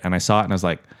gonna love it." And I saw it, and I was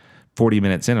like, 40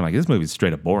 minutes in, I'm like, this movie's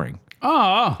straight up boring.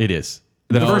 It is.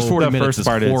 The The first 40 minutes is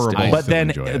horrible. I but still then,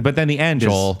 enjoy it. but then the end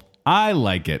Joel, I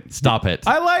like it. stop it.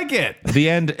 I like it. the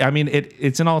end. I mean,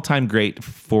 it's an all-time great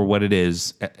for what it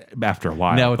is. After a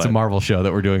while, Now it's a but Marvel show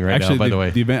that we're doing right Actually, now, by the way.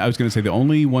 the event, I was going to say the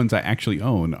only ones I actually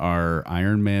own are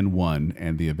Iron Man 1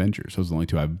 and the Avengers. Those are the only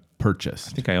two I've purchased.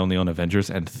 I think I only own Avengers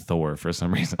and Thor for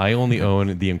some reason. I only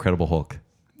own The Incredible Hulk.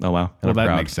 Oh wow, Well, I'm that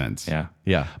proud. makes sense. yeah.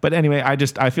 Yeah. But anyway,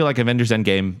 I feel like Avengers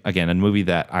Endgame, again, a movie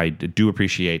that I do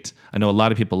appreciate. I know a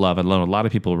lot of people love. I know a lot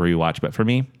of people rewatch, but for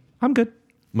me, I'm good.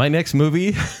 My next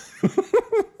movie,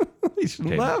 you shouldn't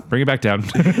Okay, laugh. bring it back down.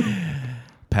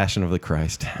 Passion of the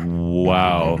Christ.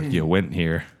 Wow, you went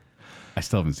here. I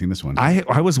still haven't seen this one.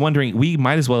 I was wondering, we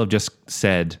might as well have just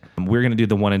said we're going to do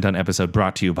the one and done episode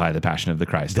brought to you by the Passion of the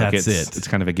Christ. That's it's, it. It's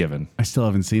kind of a given. I still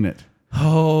haven't seen it.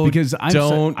 Oh, Because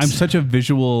I'm such a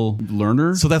visual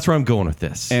learner. So that's where I'm going with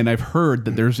this. And I've heard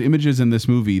that there's images in this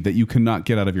movie that you cannot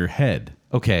get out of your head.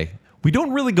 Okay. We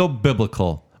don't really go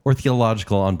biblical or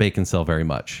theological on Bacon Cell very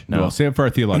much. No. Well, save it for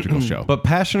our theological show. But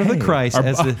Passion of the Christ,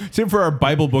 as the, Save it for our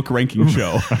Bible book ranking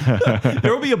show.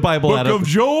 there will be a Bible out Book of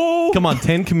Joel. Come on,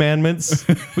 10 Commandments.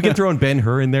 We can throw in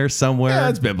Ben-Hur in there somewhere. Yeah,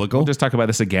 that's biblical. We'll just talk about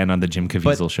this again on the Jim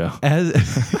Caviezel show. As,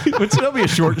 which will be a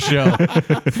short show.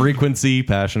 Frequency,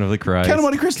 Passion of the Christ. Count of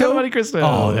Monte Cristo.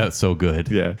 Oh, that's so good.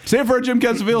 Yeah. Save it for our Jim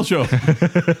Caviezel show.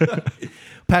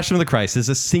 Passion of the Christ is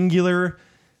a singular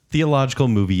theological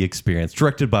movie experience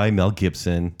directed by Mel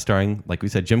Gibson, starring, like we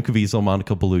said, Jim Caviezel,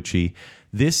 Monica Bellucci.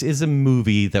 This is a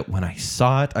movie that when I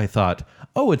saw it, I thought,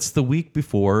 oh, it's the week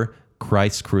before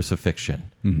Christ's crucifixion.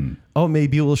 Mm-hmm. Oh,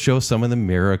 maybe it will show some of the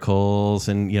miracles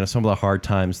and some of the hard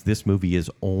times. This movie is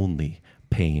only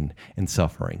pain and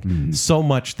suffering. Mm-hmm. So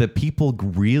much that people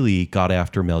really got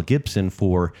after Mel Gibson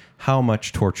for how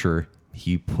much torture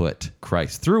he put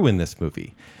Christ through in this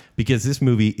movie. Because this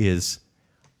movie is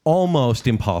almost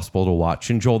impossible to watch.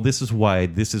 And Joel, this is why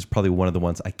this is probably one of the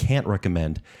ones I can't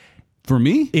recommend. For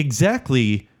me?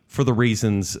 Exactly for the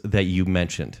reasons that you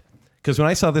mentioned. Because when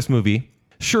I saw this movie,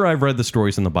 sure, I've read the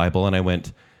stories in the Bible and I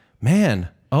went, man,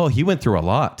 oh, he went through a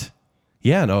lot.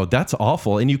 Yeah, no, that's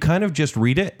awful. And you kind of just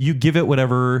read it. You give it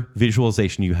whatever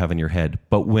visualization you have in your head.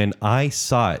 But when I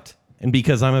saw it, and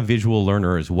because I'm a visual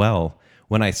learner as well,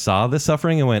 when I saw the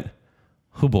suffering, I went,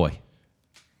 oh boy,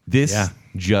 this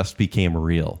just became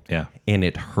real. Yeah. And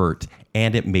it hurt.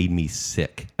 And it made me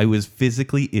sick. I was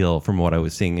physically ill from what I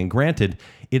was seeing. And granted,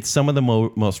 it's some of the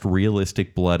most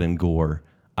realistic blood and gore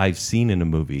I've seen in a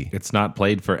movie. It's not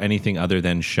played for anything other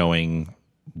than showing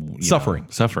Suffering.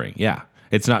 Suffering, yeah.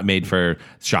 It's not made for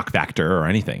shock factor or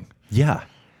anything. Yeah.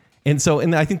 And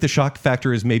I think the shock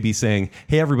factor is maybe saying,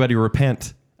 hey, everybody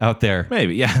repent out there.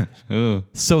 Maybe, yeah. Ooh.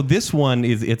 So this one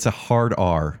it's a hard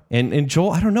R. And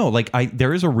Joel, I don't know,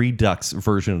 there is a redux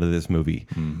version of this movie.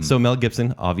 Mm-hmm. So Mel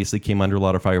Gibson obviously came under a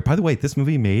lot of fire. By the way, this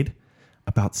movie made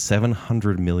about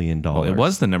 $700 million. Well, it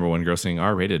was the number one grossing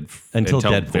R-rated until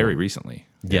Deadpool. Very recently.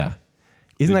 Yeah.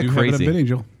 Isn't They that do have it crazy? on Bid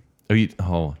Angel.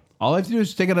 All I have to do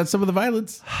is take it out some of the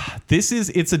violence.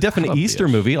 It's a definite Easter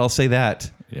movie, I'll say that.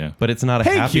 Yeah. But it's not a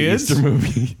Hey, happy kids. Easter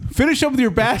movie. Finish up with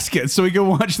your basket so we can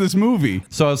watch this movie.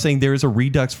 So I was saying there is a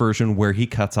redux version where he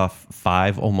cuts off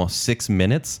 5, almost 6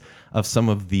 minutes of some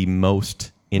of the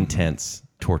most intense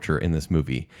torture in this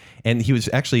movie. And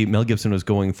Mel Gibson was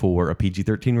going for a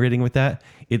PG-13 rating with that.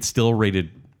 It's still rated,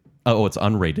 it's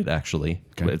unrated actually.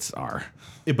 Okay. It's R.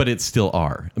 But it's still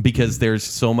R because there's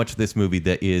so much of this movie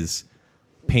that is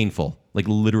painful, like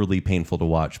literally painful to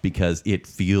watch because it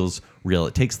feels real.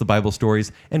 It takes the Bible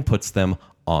stories and puts them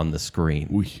on the screen.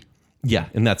 Ooh. Yeah,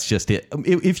 and that's just it.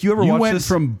 If you ever You watch went this,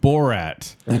 from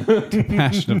Borat to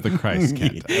Passion of the Christ,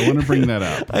 Kent. I want to bring that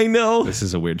up. I know. This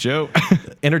is a weird show.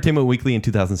 Entertainment Weekly in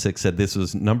 2006 said this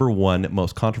was #1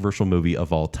 most controversial movie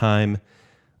of all time.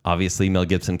 Obviously, Mel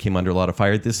Gibson came under a lot of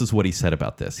fire. This is what he said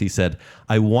about this. He said,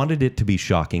 "I wanted it to be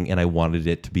shocking and I wanted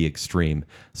it to be extreme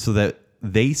so that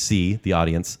they see, the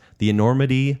audience, the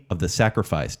enormity of the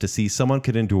sacrifice to see someone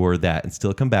could endure that and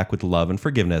still come back with love and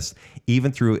forgiveness,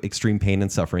 even through extreme pain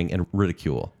and suffering and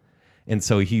ridicule." And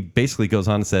so he basically goes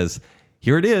on and says,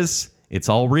 here it is. It's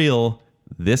all real.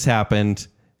 This happened.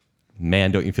 Man,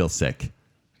 don't you feel sick?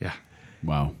 Yeah.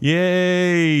 Wow.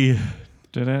 Yay.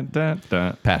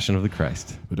 Da-da-da-da. Passion of the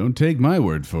Christ. But don't take my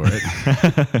word for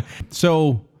it.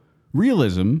 So,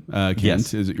 realism, Kent,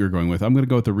 Yes. is what you're going with. I'm going to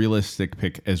go with the realistic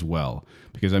pick as well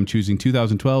because I'm choosing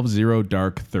 2012 Zero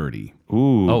Dark 30.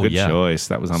 Ooh, Oh, good yeah. choice.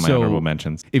 That was on my honorable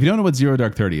mentions. If you don't know what Zero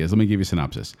Dark 30 is, let me give you a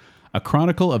synopsis. A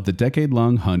chronicle of the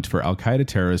decade-long hunt for al-Qaeda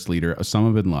terrorist leader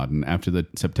Osama bin Laden after the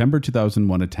September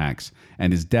 2001 attacks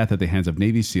and his death at the hands of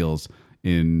Navy SEALs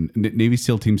in Navy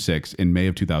SEAL Team 6 in May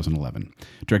of 2011.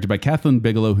 Directed by Kathleen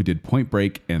Bigelow, who did Point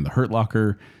Break and The Hurt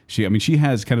Locker. She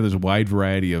has kind of this wide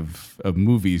variety of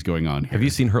movies going on here. Have you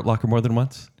seen Hurt Locker more than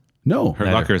once? No. Hurt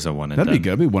Locker is a one and That'd done. be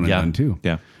good. That'd be one and Yeah. done too.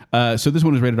 Yeah. So this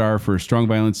one is rated R for strong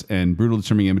violence and brutal,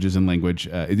 disturbing images and language.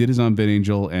 It is on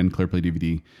VidAngel and ClearPlay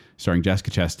DVD, starring Jessica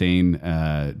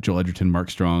Chastain, Joel Edgerton, Mark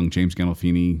Strong, James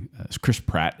Gandolfini, Chris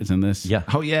Pratt is in this. Yeah.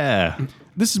 Oh, yeah.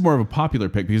 This is more of a popular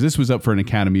pick because this was up for an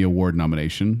Academy Award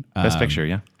nomination. Best picture,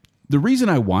 yeah. The reason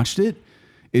I watched it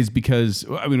is because,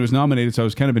 it was nominated, so I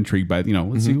was kind of intrigued by it.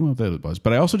 Let's see what that was.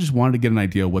 But I also just wanted to get an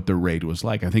idea of what the raid was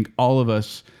like. I think all of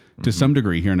us, to some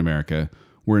degree here in America,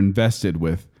 were invested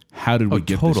with how did we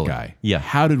get totally. this guy? Yeah.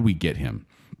 How did we get him?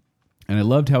 And I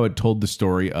loved how it told the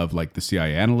story of like the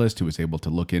CIA analyst who was able to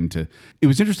look into. It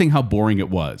was interesting how boring it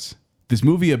was. This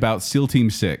movie about SEAL Team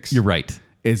 6 You're right.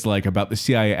 is like about the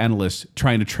CIA analyst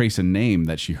trying to trace a name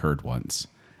that she heard once.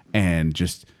 And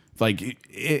just like,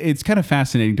 it's kind of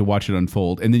fascinating to watch it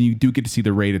unfold. And then you do get to see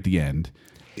the raid at the end.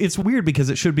 It's weird because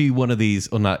it should be one of these,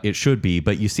 well, not it should be,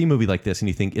 but you see a movie like this and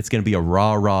you think it's going to be a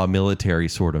raw military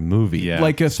sort of movie. Yeah.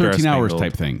 Like a Star 13 hours Spangled.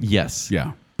 type thing. Yes.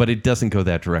 Yeah. But it doesn't go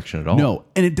that direction at all. No,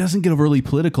 and it doesn't get overly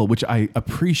political, which I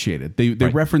appreciated. They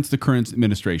Right. reference the current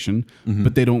administration,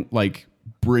 but they don't like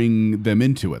bring them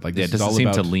into it. Like Yeah, this it is doesn't all seem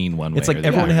about, to lean one way. It's like or the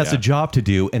everyone other, has yeah. a job to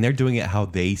do and they're doing it how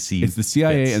they see It's the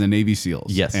CIA fits. and the Navy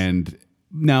SEALs. Yes. And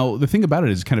now the thing about it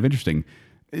is kind of interesting.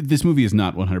 This movie is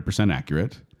not 100%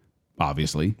 accurate,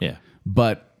 obviously. Yeah.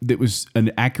 But it was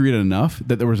accurate enough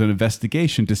that there was an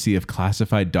investigation to see if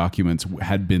classified documents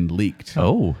had been leaked.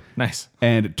 Oh. Nice.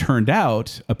 And it turned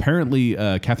out, apparently,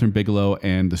 Catherine Bigelow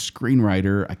and the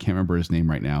screenwriter, I can't remember his name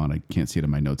right now, and I can't see it in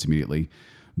my notes immediately,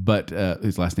 but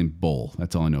his last name, Boll.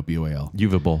 That's all I know, B-O-A-L.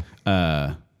 Uvable.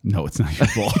 No, it's not your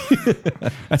Boll.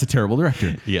 That's a terrible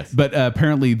director. Yes. But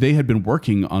apparently they had been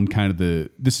working on kind of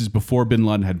this is before Bin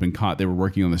Laden had been caught. They were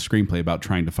working on the screenplay about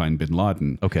trying to find Bin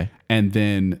Laden. Okay. And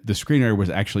then the screenwriter was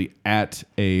actually at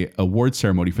a award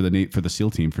ceremony for the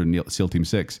SEAL team, for SEAL Team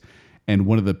 6. And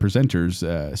one of the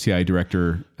presenters, CIA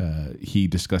director, he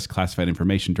discussed classified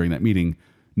information during that meeting,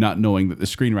 not knowing that the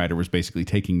screenwriter was basically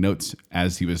taking notes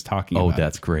as he was talking Oh, about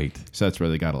that's it. great. So that's where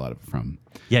they got a lot of it from.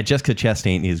 Yeah, Jessica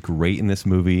Chastain is great in this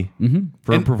movie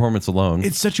for her And performance alone.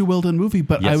 It's such a well done movie,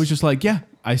 but I Yes. was just like, yeah,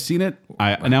 I seen it.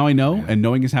 Now I know, and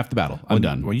knowing is half the battle. I'm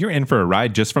done. Well, you're in for a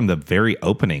ride just from the very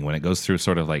opening when it goes through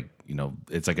sort of like,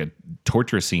 it's like a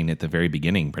torture scene at the very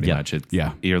beginning, pretty Yeah. much.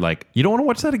 Yeah. You're like, You don't want to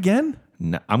watch that again?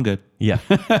 no, I'm good. Yeah.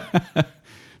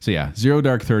 So yeah, Zero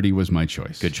Dark 30 was my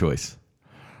choice. Good choice.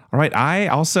 All right.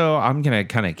 I'm going to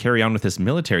kind of carry on with this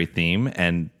military theme.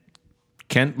 And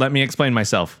Kent, let me explain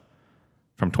myself.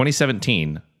 From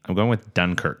 2017, I'm going with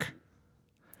Dunkirk.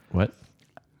 What?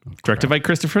 Directed by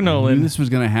Christopher I knew Nolan. this was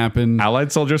going to happen.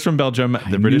 Allied soldiers from Belgium,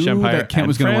 the British knew Empire, that Kent and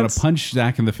was going to want France, to punch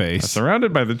Zach in the face.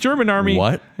 surrounded by the German army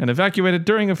What? and evacuated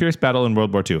during a fierce battle in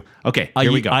World War II. Okay,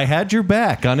 here we go. I had your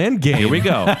back on Endgame. Here we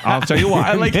go. I'll tell you why.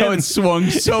 I like how it swung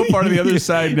so far to the other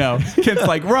side now. Kent's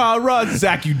like, rah,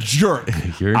 Zach, you jerk.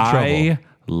 You're in I trouble.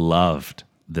 loved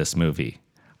this movie.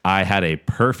 I had a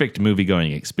perfect movie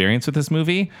going experience with this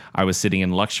movie. I was sitting in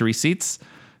luxury seats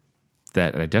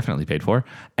that I definitely paid for.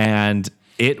 And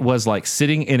it was like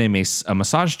sitting in a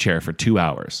massage chair for 2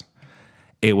 hours.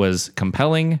 It was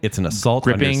compelling. It's an assault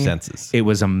on gripping. your senses. It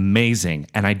was amazing.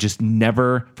 And I just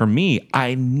never, for me,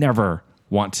 I never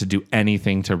want to do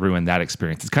anything to ruin that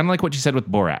experience. It's kind of like what you said with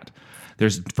Borat.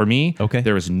 For me, Okay.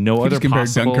 there was no You other just compared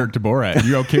possible. Dunkirk to Borat.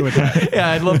 You're okay with that? Yeah,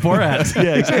 I love Borat.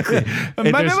 Yeah, exactly.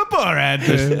 My name is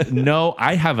Borat. No,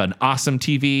 I have an awesome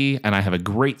TV and I have a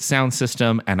great sound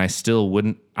system, and I still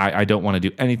wouldn't. I don't want to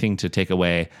do anything to take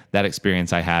away that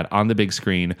experience I had on the big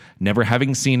screen. Never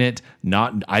having seen it,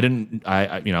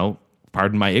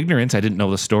 pardon my ignorance, I didn't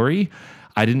know the story.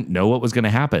 I didn't know what was going to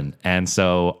happen, and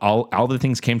so all the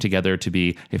things came together to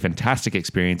be a fantastic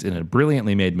experience in a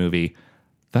brilliantly made movie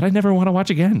that I never want to watch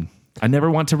again. I never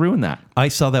want to ruin that. I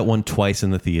saw that one twice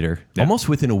in the theater, almost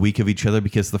within a week of each other,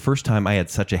 because the first time I had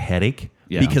such a headache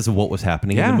because of what was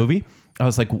happening in the movie. I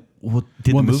was like, well,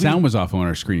 The sound was off on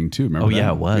our screening too. Remember? Oh, that?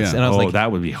 yeah, it was. And I was like,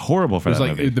 that would be horrible for It was that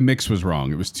like movie. the mix was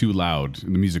wrong. It was too loud.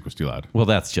 And the music was too loud. well,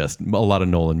 that's just a lot of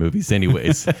Nolan movies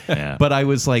anyways. Yeah. But I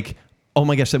was like, oh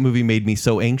my gosh, that movie made me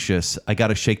so anxious. I got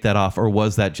to shake that off. Or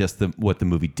was that just what the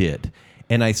movie did?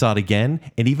 And I saw it again.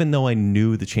 And even though I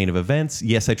knew the chain of events,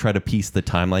 yes, I tried to piece the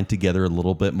timeline together a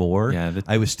little bit more. Yeah,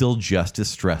 I was still just as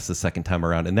stressed the second time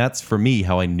around. And that's, for me,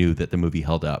 how I knew that the movie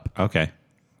held up. Okay.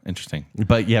 Interesting.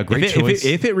 But yeah, great choice.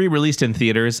 If it re-released in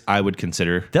theaters, I would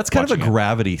consider. That's kind of a watching it.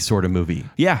 Gravity sort of movie.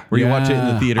 Yeah. Where you watch it in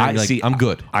the theater and you're like, I'm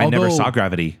good. I never Although- saw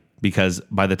Gravity because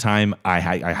by the time I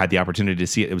had the opportunity to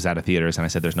see it, it was out of theaters, and I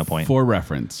said, "There's no point." For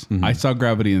reference, I saw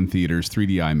Gravity in theaters,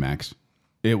 3D IMAX.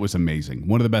 It was amazing.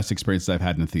 One of the best experiences I've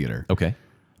had in a theater. Okay.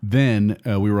 Then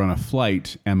we were on a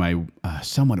flight, and my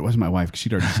someone, it wasn't my wife because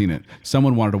she'd already seen it.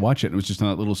 Someone wanted to watch it, and it was just on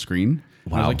that little screen.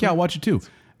 And I was like, yeah, I'll watch it too.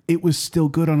 It was still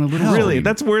good on a little Really, screen.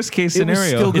 that's worst case It was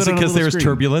scenario. still good Is it on a because little there's screen.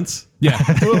 turbulence? Yeah.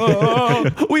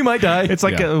 We might die. It's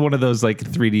like Yeah. one of those like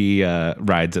 3D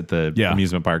rides at the Yeah.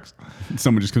 amusement parks.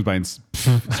 Someone just comes by and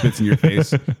spits in your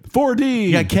face. 4D.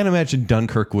 Yeah, I can't imagine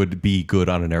Dunkirk would be good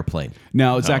on an airplane.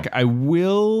 Now, Zach, I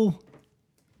will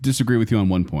disagree with you on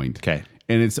one point. Okay.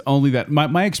 And it's only that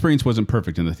my experience wasn't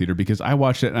perfect in the theater because I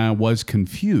watched it and I was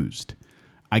confused.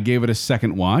 I gave it a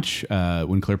second watch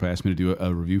when Claire asked me to do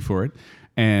a review for it.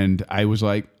 And I was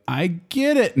like, I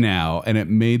get it now. And it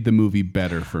made the movie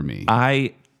better for me.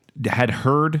 I had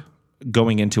heard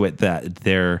going into it that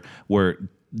there were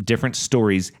different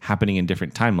stories happening in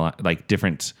different timeline, like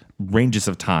different ranges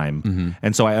of time.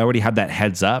 And so I already had that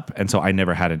heads up. And so I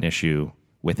never had an issue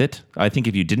with it. I think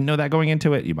if you didn't know that going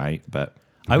into it, you might, but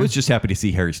I was just happy to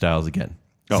see Harry Styles again.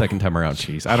 Second time around.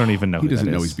 jeez, I don't even know He who doesn't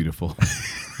that know is. he's beautiful.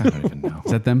 I don't even know.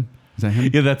 Is that them? Is that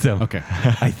him? Yeah, that's him. Okay.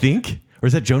 I think. Or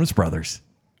is that Jonas Brothers?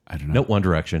 I don't know. No, One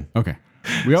Direction. Okay.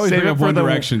 We always Save bring it up for One the-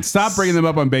 Direction. Stop bringing them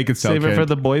up on Bacon Cell. Save it Kid. for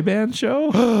the boy band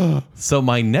show. So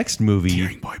my next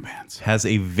movie boy bands. has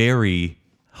a very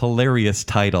hilarious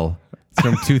title. It's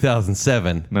from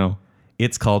 2007. No.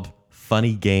 It's called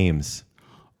Funny Games.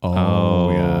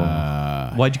 Oh,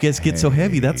 yeah. Why'd you guys get so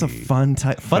heavy? That's a fun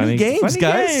title. Funny games, funny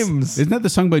guys. games. Isn't that the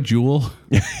song by Jewel?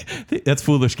 That's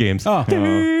Foolish Games. Oh.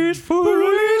 These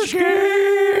foolish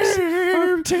games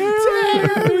are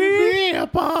tearing me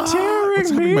apart. What's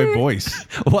happening to my voice?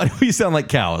 Why do we sound like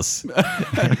cows?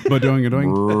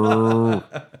 Doing.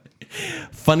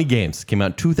 Funny Games came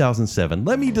out in 2007.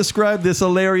 Let me describe this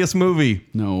hilarious movie.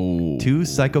 No. Two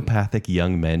psychopathic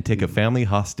young men take a family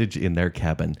hostage in their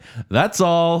cabin. That's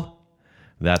all.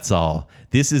 That's all.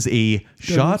 This is a Doesn't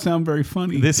shot. sound very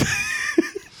funny. This,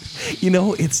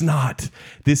 it's not.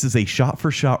 This is a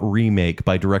shot-for-shot remake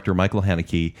by director Michael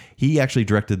Haneke. He actually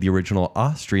directed the original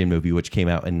Austrian movie, which came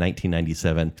out in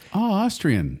 1997. Oh,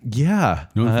 Austrian. Yeah.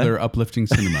 Known for their uplifting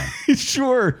cinema.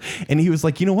 Sure. And he was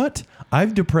like, you know what?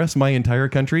 I've depressed my entire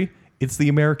country. It's the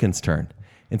Americans' turn.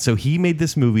 And so he made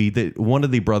this movie that one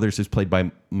of the brothers is played by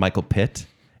Michael Pitt.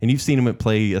 And you've seen him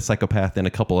play a psychopath in a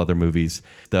couple other movies.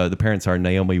 The parents are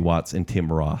Naomi Watts and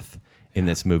Tim Roth in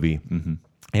this movie. Mm-hmm.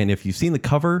 And if you've seen the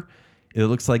cover, it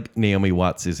looks like Naomi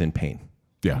Watts is in pain.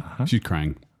 Yeah. She's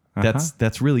crying.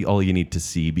 That's really all you need to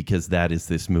see because that is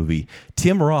this movie.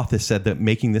 Tim Roth has said that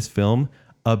making this film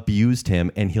abused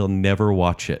him and he'll never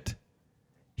watch it.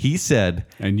 He said,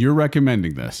 And you're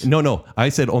recommending this. no, I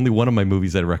said only one of my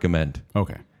movies I'd recommend.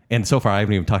 Okay. And so far, I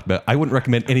haven't even talked about I wouldn't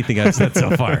recommend anything I've said so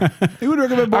far. You would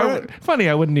recommend Borat? Funny,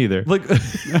 I wouldn't either. Like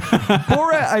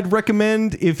Borat, I'd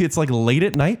recommend if it's like late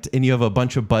at night and you have a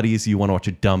bunch of buddies you want to watch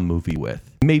a dumb movie with.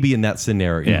 Maybe in that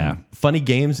scenario. Yeah. Funny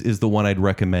Games is the one I'd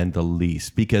recommend the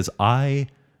least because I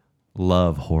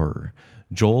love horror.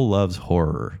 Joel loves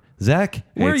horror. Zach,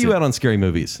 where are It's you a- at on scary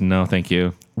movies? No, thank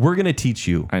you. We're going to teach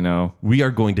you. I know. We are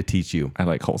going to teach you. I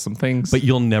like wholesome things. But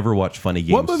you'll never watch Funny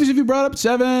Games. What movies have you brought up?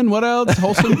 7. What else?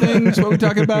 Wholesome things? What are we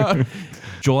talking about?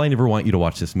 Joel, I never want you to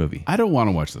watch this movie. I don't want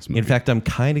to watch this movie. In fact, I'm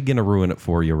kind of going to ruin it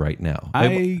for you right now.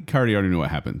 I already know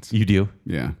what happens. You do?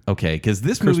 Yeah. Okay, because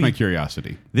this Curse my movie,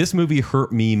 curiosity. this movie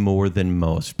hurt me more than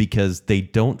most because they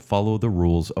don't follow the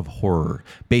rules of horror.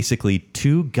 Basically,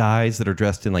 two guys that are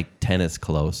dressed in like tennis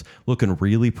clothes, looking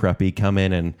really preppy, come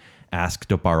in and ask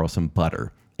to borrow some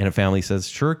butter. And a family says,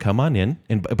 sure, come on in.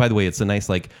 And by the way, it's a nice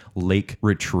like lake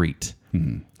retreat.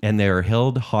 And they're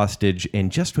held hostage. And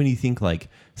just when you think like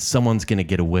someone's going to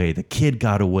get away, the kid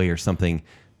got away or something,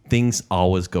 things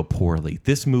always go poorly.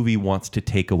 This movie wants to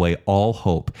take away all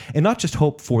hope. And not just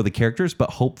hope for the characters, but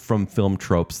hope from film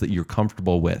tropes that you're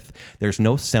comfortable with. There's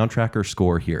no soundtrack or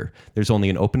score here. There's only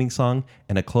an opening song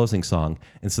and a closing song.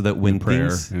 And so that when Prayer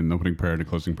things... and opening prayer and a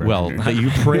closing prayer. Well, that you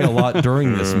pray a lot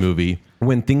during this movie.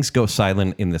 When things go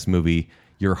silent in this movie,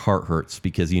 your heart hurts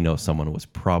because you know someone was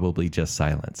probably just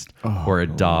silenced or a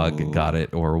dog got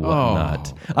it or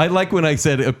whatnot. I like when I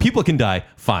said people can die.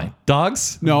 Fine.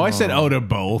 Dogs? No, I said to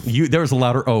both. There was a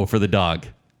louder O for the dog.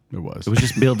 There was. It was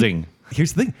just building.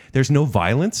 Here's the thing. There's no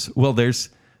violence. Well, there's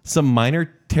some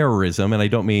minor terrorism, and I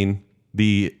don't mean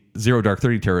the Zero Dark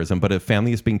 30 terrorism, but a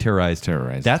family is being terrorized.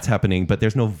 That's happening, but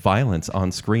there's no violence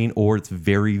on screen, or it's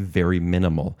very, very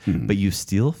minimal. But you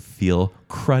still feel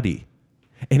cruddy.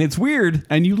 And it's weird.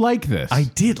 And you like this. I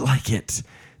did like it.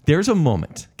 There's a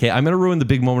moment. Okay, I'm going to ruin the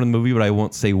big moment in the movie, but I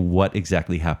won't say what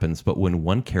exactly happens. But when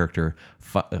one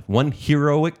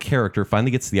heroic character finally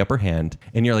gets the upper hand,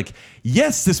 and you're like,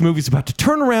 yes, this movie's about to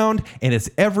turn around, and it's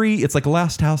like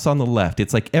Last House on the Left.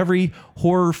 It's like every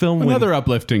horror film. Another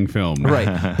uplifting film.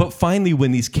 Right. But finally,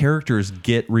 when these characters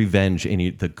get revenge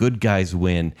and the good guys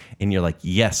win, and you're like,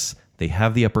 yes, they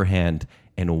have the upper hand,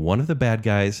 and one of the bad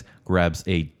guys grabs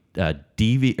a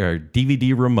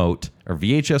DVD remote or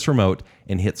VHS remote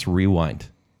and hits rewind.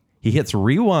 He hits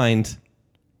rewind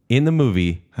in the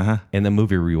movie, and the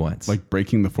movie rewinds. Like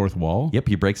breaking the fourth wall? Yep,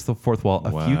 he breaks the fourth wall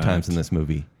a few times in this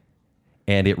movie.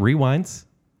 And it rewinds,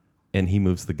 and he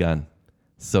moves the gun.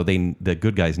 So the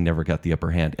good guys never got the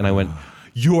upper hand. And I went,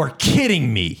 you're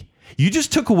kidding me. You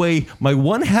just took away my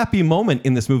one happy moment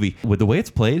in this movie. With the way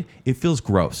it's played, it feels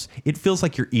gross. It feels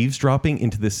like you're eavesdropping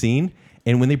into the scene.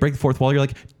 And when they break the fourth wall, you're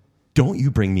like, don't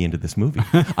you bring me into this movie.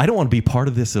 I don't want to be part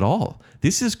of this at all.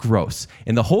 This is gross.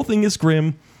 And the whole thing is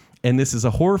grim. And this is a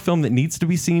horror film that needs to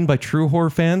be seen by true horror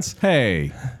fans.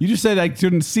 Hey, you just said I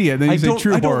couldn't see it. Then you say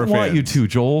true horror fans. I don't want you to,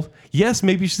 Joel. Yes,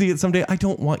 maybe you should see it someday. I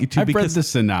don't want you to. I've read the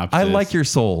synopsis. I like your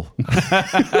soul.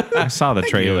 I saw the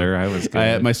trailer. I was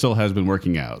good. My soul has been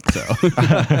working out.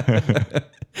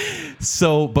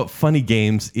 So, but funny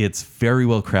games. It's very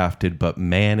well crafted, but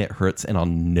man, it hurts, and I'll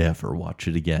never watch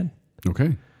it again.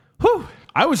 Okay. Whew.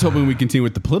 I was hoping we continue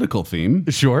with the political theme.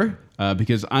 Sure.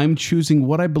 Because I'm choosing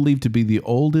what I believe to be the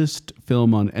oldest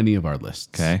film on any of our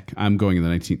lists. Okay. I'm going in the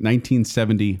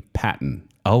 1970 Patton.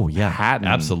 Oh yeah, Patton.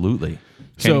 Absolutely.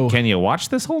 Can you watch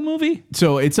this whole movie?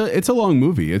 So it's a long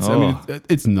movie. I mean,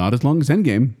 it's not as long as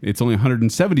Endgame. It's only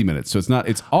 170 minutes, so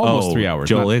it's almost 3 hours.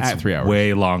 Joel, not it's at 3 hours.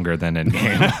 way longer than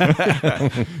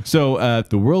Endgame. So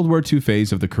the World War II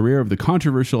phase of the career of the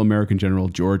controversial American general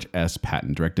George S.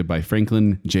 Patton, directed by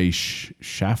Franklin J.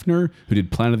 Schaffner, who did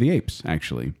Planet of the Apes,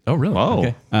 actually. Oh really? Oh.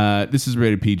 Okay. This is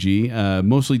rated PG,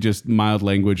 mostly just mild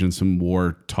language and some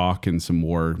war talk and some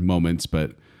war moments,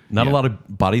 but Not a lot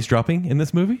of bodies dropping in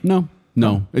this movie.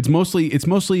 No, it's mostly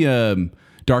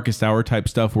Darkest Hour type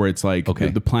stuff where it's like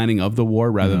the planning of the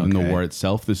war rather than the war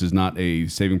itself. This is not a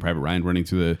Saving Private Ryan running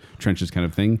through the trenches kind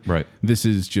of thing. Right. This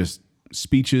is just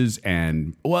speeches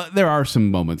and there are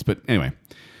some moments, but anyway.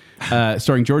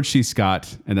 Starring George C.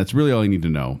 Scott, and that's really all you need to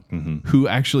know, who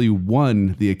actually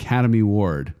won the Academy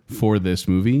Award for this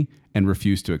movie and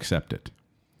refused to accept it.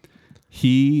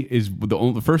 He is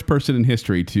the first person in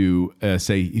history to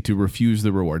refuse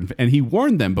the reward. And he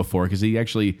warned them before because he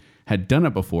actually had done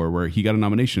it before where he got a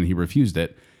nomination and he refused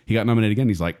it. He got nominated again.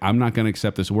 He's like, I'm not going to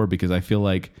accept this award because I feel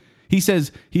like, he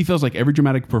says he feels like every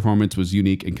dramatic performance was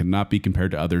unique and could not be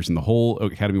compared to others. And the whole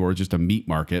Academy Award is just a meat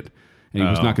market and he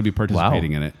was not going to be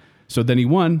participating in it. So then he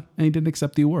won and he didn't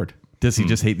accept the award. Does he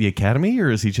just hate the Academy, or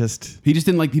is he just... He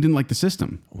didn't like the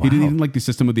system. Wow. He didn't like the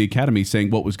system of the Academy saying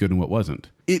what was good and what wasn't.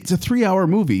 It's a 3-hour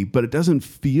movie, but it doesn't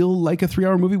feel like a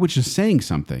 3-hour movie, which is saying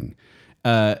something.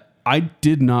 I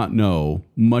did not know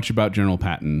much about General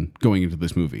Patton going into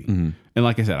this movie. Mm-hmm. And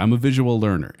like I said, I'm a visual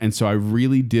learner. And so I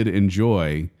really did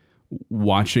enjoy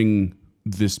watching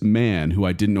this man who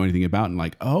I didn't know anything about and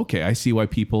like, oh, okay, I see why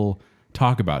people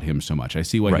talk about him so much. I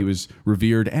see why he was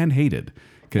revered and hated.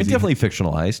 It's definitely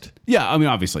fictionalized. Yeah, I mean,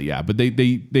 obviously, yeah. But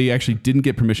they actually didn't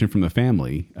get permission from the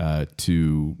family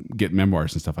to get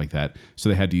memoirs and stuff like that. So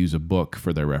they had to use a book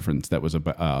for their reference that was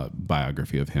a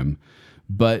biography of him.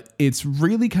 but it's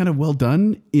really kind of well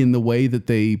done in the way that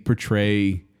they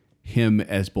portray him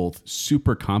as both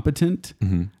super competent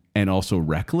and also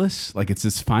reckless. Like it's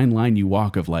this fine line you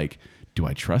walk of like, do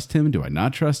I trust him? Do I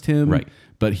not trust him? Right.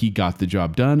 But he got the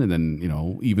job done. And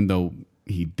then, even though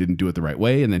he didn't do it the right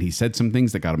way, and then he said some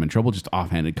things that got him in trouble, just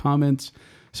offhanded comments.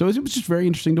 So it was just very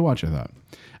interesting to watch, I thought.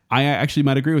 I actually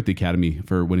might agree with the Academy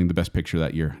for winning the Best Picture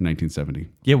that year, 1970.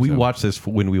 Yeah, we watched this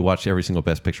when we watched every single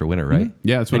Best Picture winner, right?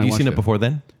 Yeah, that's when Had I you seen watched it it. before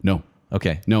then? No.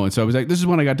 Okay. No, and so I was like, this is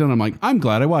when I got done. I'm like, I'm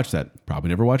glad I watched that. Probably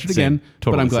never watch it Same. again, but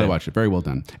Totally I'm glad I same. watched it. Very well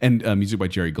done. And music by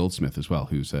Jerry Goldsmith as well,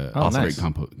 who's also nice. a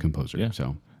great composer. Yeah.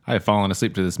 So, I have fallen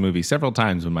asleep to this movie several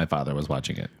times when my father was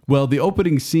watching it. well, the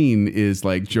opening scene is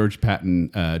like General Patton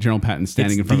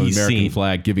standing in It's front of the the American scene.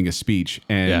 flag giving a speech.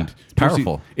 And Yeah. George C-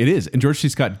 Powerful. It is. And George C.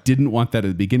 Scott didn't want that at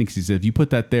the beginning because he said, if you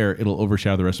put that there, it'll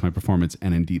overshadow the rest of my performance.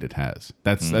 And indeed it has.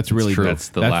 That's really true. That's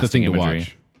the thing lasting to imagery.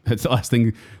 watch. That's the last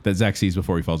thing that Zach sees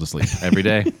before he falls asleep. Every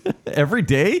day. Every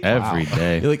day? Every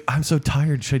day. You're like, I'm so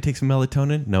tired. Should I take some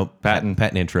melatonin? Nope. Patton.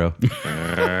 Patton intro.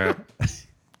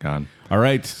 Gone. All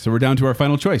right. So we're down to our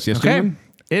final choice. Yes, Okay. gentlemen?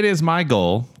 It is my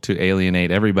goal to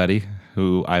alienate everybody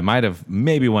who I might have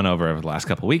maybe won over the last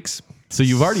couple weeks. So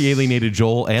you've already alienated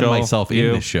Joel and Joel, myself you,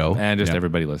 in this show. and just Yeah.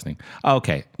 everybody listening.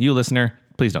 Okay, you listener,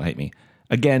 please don't hate me.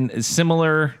 Again,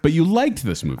 similar. But you liked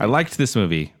this movie. I liked this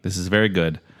movie. This is very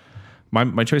good.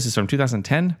 My choice is from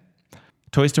 2010,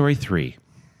 Toy Story 3.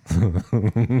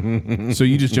 So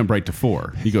you just jump right to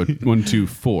 4. You go 1, 2,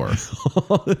 4.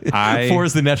 Four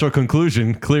is the natural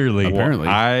conclusion, clearly. Apparently.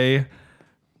 I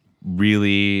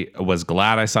really was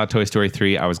glad I saw Toy Story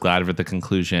 3. I was glad of the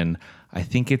conclusion. I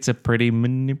think it's a pretty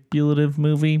manipulative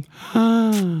movie,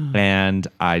 and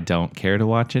I don't care to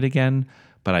watch it again,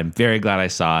 but I'm very glad I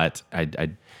saw it. I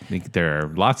think there are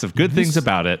lots of good things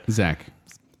about it. Zach,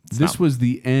 this was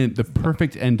the end, the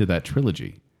perfect end to that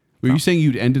trilogy. Were you saying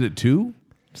you'd ended it too?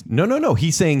 No.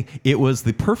 He's saying it was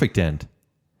the perfect end.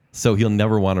 So he'll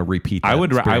never want to repeat that I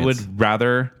would experience.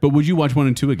 rather, But would you watch 1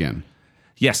 and 2 again?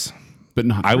 yes, But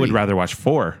not I would 3? rather watch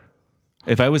 4.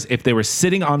 If they were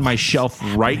sitting on my shelf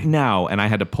right now and I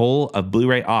had to pull a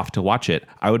Blu-ray off to watch it,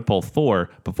 I would pull 4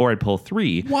 before I'd pull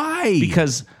 3. Why?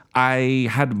 Because I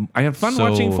had fun So-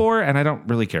 watching 4 and I don't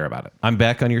really care about it. I'm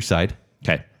back on your side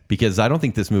Okay. because I don't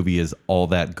think this movie is all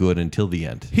that good until the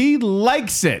end. He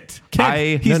likes it.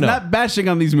 He's No. not bashing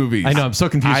on these movies. I know, I'm so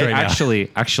confused I right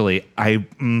actually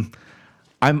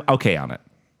I'm okay on it.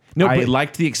 No, I but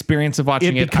liked the experience of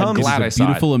watching it it. I'm becomes glad It's I a saw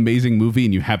beautiful, amazing movie,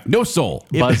 and you have no soul.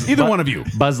 Either one of you.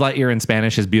 Buzz Lightyear in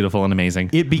Spanish is beautiful and amazing.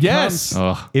 now. It becomes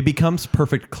Yes. it becomes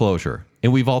perfect closure.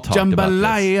 And we've all talked about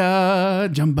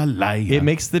this. Jambalaya. It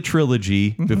makes the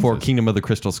trilogy before Kingdom of the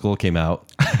Crystal Skull came out.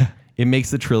 It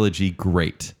makes the trilogy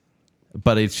great.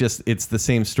 But it's the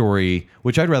same story,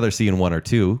 which I'd rather see in 1 or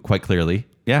 2, quite clearly.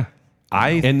 Yeah.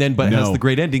 But it has No. the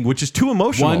great ending, which is too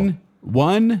emotional.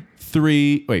 1,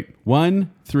 3,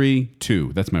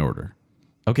 2. That's my order.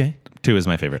 Okay. 2 is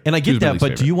my favorite. And I get Who's my that, least but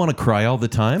do favorite? you want to cry all the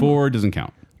time? 4 doesn't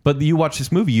count. But you watch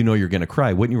this movie, you know you're going to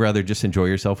cry. Wouldn't you rather just enjoy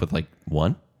yourself with like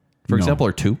 1, for No. example,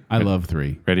 or 2? I love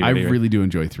 3. Ready, I ready. really do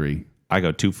enjoy 3. I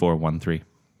go 2, 4, 1, 3.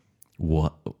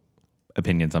 What?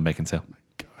 Opinions on Bacon Sale.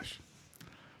 Gosh,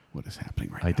 what is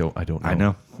happening right I now? don't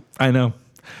know. I know.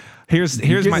 Here's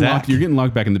You're my getting locked,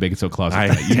 locked back in the Bacon Cell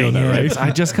closet. You know that, right?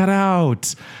 I just got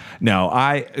out. No,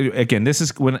 this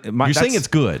is when You're saying it's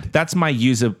good. That's my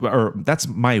that's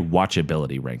my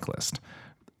watchability rank list.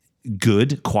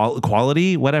 Good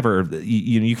quality, whatever.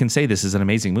 You can say this is an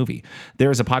amazing movie.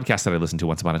 There is a podcast that I listened to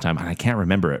once upon a time, and I can't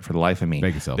remember it for the life of me.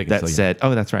 Bacon Cell. That said,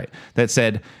 oh, that's right. That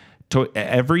said,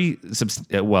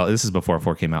 this is before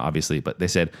 4 came out, obviously, but they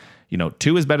said,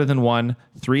 2 is better than 1,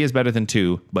 3 is better than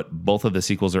 2, but both of the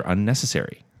sequels are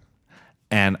unnecessary.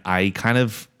 And I kind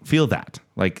of feel that.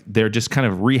 Like they're just kind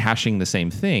of rehashing the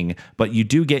same thing, but you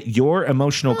do get your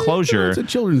emotional closure It's a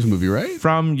children's movie, right?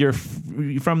 from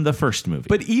the first movie.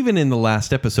 But even in the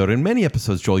last episode, in many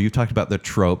episodes, Joel, you've talked about the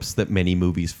tropes that many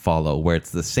movies follow, where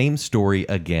it's the same story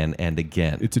again and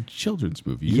again. It's a children's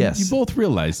movie. Yes. You both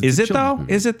realize it's is a it though? children's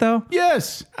movie. Is it though?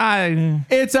 Yes. I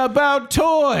It's about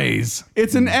toys.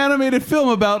 It's an animated film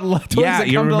about toys yeah, that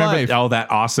you come to remember life. that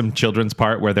awesome children's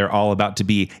part where they're all about to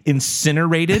be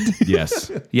incinerated? Yes.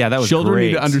 Yeah, that was Children great.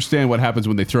 need to understand what happens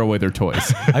when they throw away their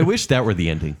toys. I wish that were the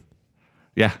ending.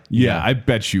 Yeah. Yeah, I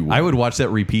bet you would. I would watch that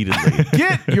repeatedly.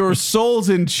 Get your souls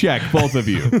in check, both of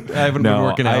you. I haven't been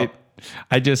working out.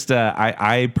 I just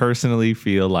I personally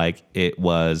feel like it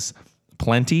was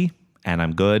plenty, and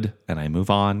I'm good, and I move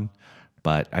on.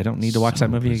 But I don't need to watch that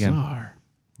movie again. Bizarre.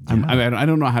 I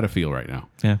don't know how to feel right now.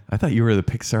 Yeah, I thought you were the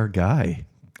Pixar guy.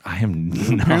 I am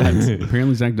not.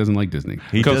 Apparently, Zach doesn't like Disney.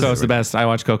 Coco's the best. I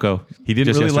watched Coco. He didn't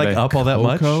just really like yesterday. Up all that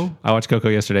much. Coco? I watched Coco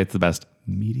yesterday. It's the best.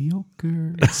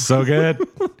 Mediocre. So good.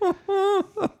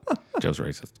 Joe's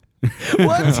racist.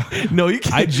 What? No, you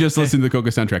can't. I just listened to the Coco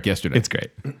soundtrack yesterday. It's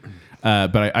great.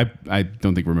 But I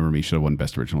don't think Remember Me should have won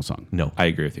Best Original Song. No, I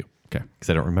agree with you. Okay. because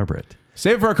I don't remember it.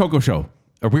 Save it for our Coco show.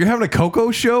 Are we having a Coco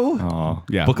show? Oh,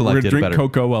 Yeah. Book of Life We're did going to better.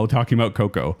 drink Coco while talking about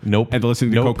Coco. Nope. And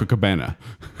listening to Nope. Coco Cabana.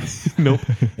 Nope.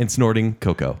 And snorting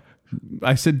Coco.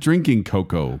 I said drinking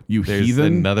Coco, you There's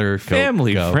heathen. another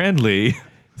family Coco. friendly.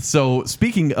 So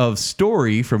speaking of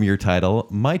story from your title,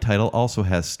 my title also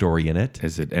has story in it.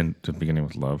 Is it end beginning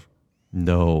with love?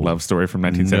 No. Love story from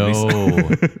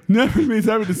 1970s. No. Never means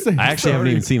having to say. I actually haven't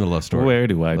even seen a love story. Where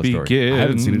do I Love story. begin? I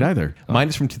haven't seen it either. Mine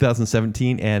is from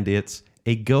 2017, and it's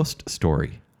a ghost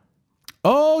story.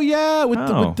 Oh yeah, with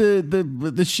Oh.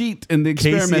 the sheet and the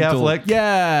Casey experimental. Affleck.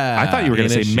 Yeah, I thought you were going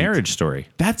in to a say sheet. Marriage Story.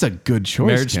 That's a good choice.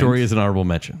 Marriage Kent. Story is an honorable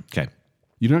mention. Okay.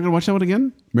 You're not going to watch that one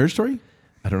again? Marriage Story?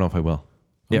 I don't know if I will.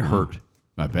 It hurt.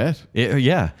 I bet.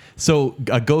 Yeah. So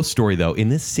a ghost story, though, in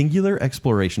this singular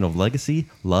exploration of legacy,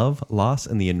 love, loss,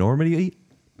 and the enormity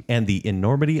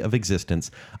of existence,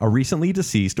 a recently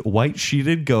deceased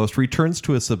white-sheeted ghost returns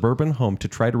to a suburban home to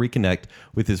try to reconnect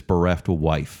with his bereft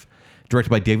wife. Directed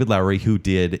by David Lowery, who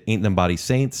did Ain't Them Body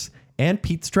Saints and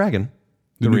Pete's Dragon,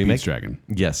 The new remake. Pete's Dragon.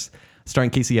 Yes. Starring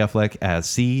Casey Affleck as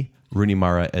C, Rooney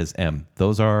Mara as M.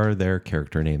 Those are their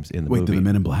character names in the Wait, movie. they're the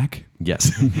Men in Black?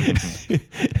 Yes.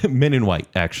 Men in White,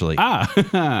 actually.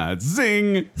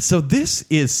 Zing! So this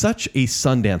is such a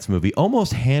Sundance movie,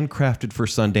 almost handcrafted for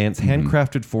Sundance,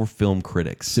 handcrafted for film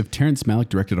critics. If Terrence Malick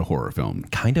directed a horror film.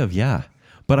 Kind of, yeah.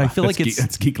 But I feel like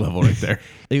That's geek level right there.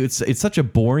 it's such a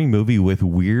boring movie with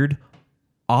weird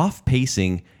off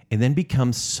pacing and then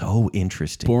becomes so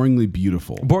interesting. Boringly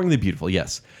beautiful. Boringly beautiful,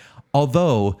 yes.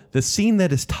 Although the scene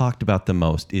that is talked about the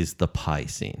most is the pie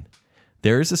scene.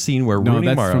 There is a scene where No, Rooney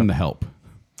that's Mara from The Help.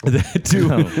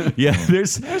 Yeah,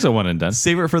 there's There's a one and done.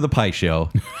 save it for the pie show.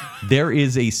 There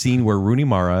is a scene where Rooney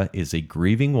Mara is a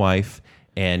grieving wife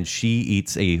and she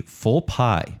eats a full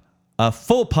pie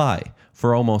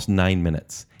for almost 9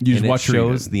 minutes. You just and watch it her eat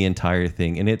shows it. the entire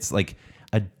thing, and it's like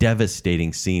a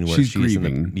devastating scene where She's she's in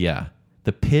grieving.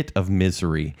 the pit of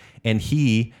misery, and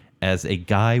he, as a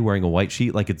guy wearing a white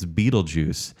sheet like it's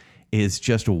Beetlejuice, is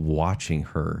just watching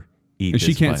her eat. And she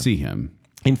this can't pie. see him.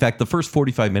 In fact, the first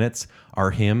 45 minutes are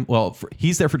him. Well,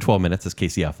 he's there for 12 minutes as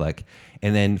Casey Affleck.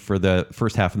 And then for the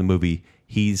first half of the movie,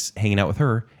 he's hanging out with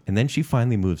her. And then she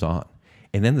finally moves on.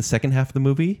 And then the second half of the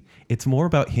movie, it's more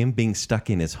about him being stuck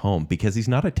in his home because he's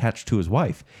not attached to his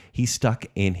wife. He's stuck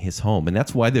in his home. And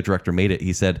that's why the director made it.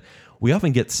 He said, we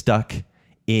often get stuck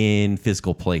in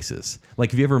physical places.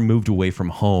 Like if you ever moved away from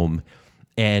home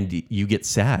and you get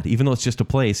sad, even though it's just a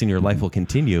place and your life will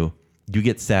continue, you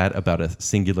get sad about a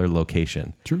singular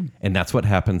location. True. And that's what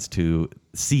happens to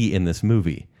C in this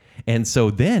movie. And so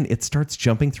then it starts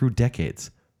jumping through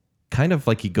decades, kind of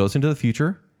like he goes into the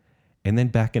future and then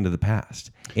back into the past.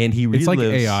 And he relives. It's like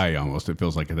AI almost, it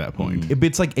feels like at that point.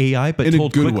 It's like AI, but In a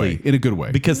told good quickly. way. In a good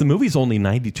way. Because the movie's only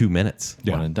 92 minutes.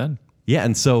 Yeah. One and done. Yeah,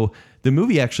 and so the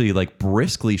movie actually like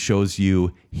briskly shows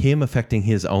you him affecting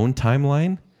his own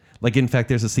timeline. Like in fact,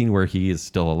 there's a scene where he is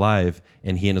still alive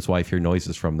and he and his wife hear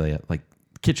noises from the like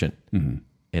kitchen, and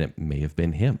it may have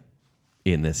been him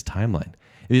in this timeline.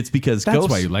 It's because That's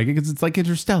ghosts, why you like it, because it's like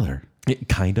Interstellar.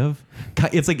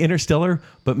 it's like Interstellar,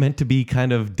 but meant to be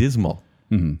kind of dismal.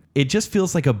 It just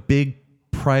feels like a big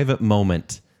private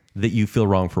moment that you feel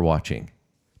wrong for watching.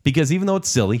 Because even though it's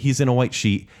silly, he's in a white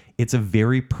sheet. It's a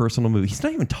very personal movie. He's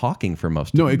not even talking for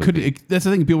most No, of the it movie. could. That's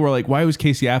the thing. People were like, "Why was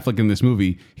Casey Affleck in this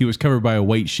movie? He was covered by a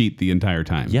white sheet the entire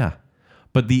time." Yeah.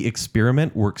 But the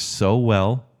experiment works so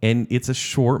well, and it's a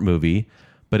short movie,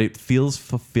 but it feels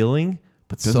fulfilling,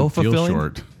 but Doesn't so feel fulfilling.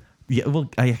 short. Yeah, well,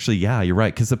 yeah, you're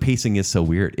right, because the pacing is so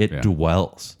weird. It Yeah.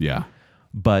 dwells. Yeah.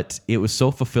 But it was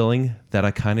so fulfilling that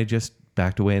I kind of just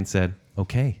backed away and said,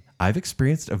 okay, I've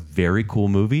experienced a very cool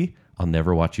movie. I'll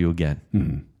never watch you again.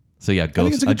 So yeah, I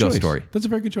think it's Ghost, a a good Ghost choice. Story. That's a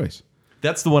very good choice.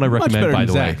 That's the one I Much recommend, better by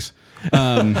than the way. Zach's.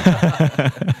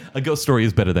 A Ghost Story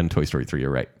is better than Toy Story 3,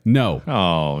 you're right. No.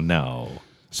 Oh, no.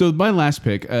 So my last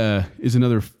pick is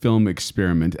another film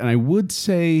experiment, and I would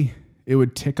say it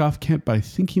would tick off Kent, but I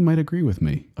think he might agree with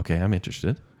me. Okay, I'm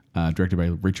interested. Directed by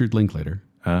Richard Linklater.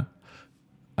 I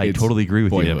It's totally agree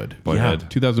with Boyhood. you. Boyhood. Yeah.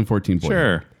 2014 Boyhood.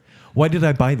 Sure. Why did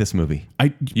I buy this movie?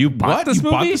 You bought this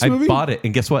movie? I bought it,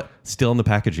 and guess what? Still in the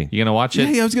packaging. You gonna watch it?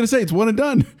 Yeah, I was going to say, it's one and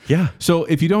done. Yeah. So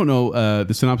if you don't know,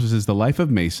 the synopsis is the life of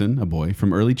Mason, a boy,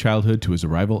 from early childhood to his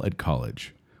arrival at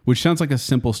college. which sounds like a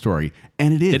simple story.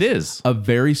 And it is. It is. A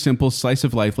very simple slice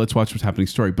of life. Let's watch what's happening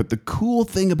story. But the cool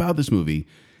thing about this movie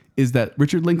is that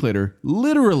Richard Linklater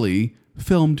literally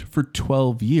filmed for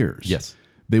 12 years. Yes.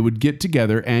 They would get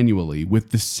together annually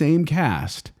with the same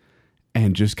cast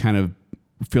and just kind of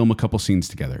film a couple scenes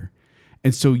together.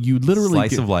 And so you literally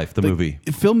Slice of life, the movie.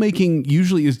 Filmmaking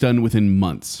usually is done within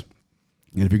months.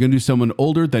 And if you're going to do someone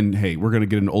older, then hey, we're going to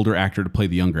get an older actor to play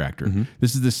the younger actor. Mm-hmm.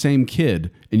 This is the same kid,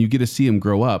 and you get to see him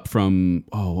grow up from,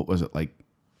 what was it, like,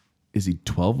 is he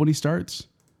 12 when he starts?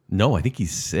 No, I think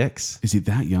he's 6. Is he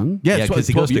that young? Yeah, it's 'cause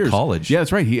he 12 goes to years. college. Yeah,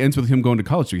 that's right. He ends with him going to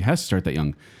college, so he has to start that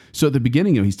young. So at the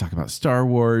beginning, he's talking about Star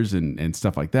Wars and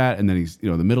stuff like that, and then he's,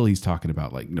 in the middle, he's talking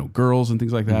about like girls and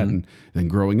things like that, and then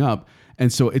growing up.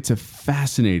 And so it's a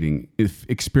fascinating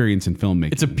experience in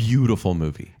filmmaking. It's a beautiful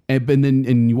movie. And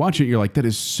then you watch it, you're like, that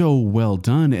is so well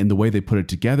done, and the way they put it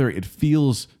together, it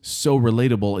feels so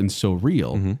relatable and so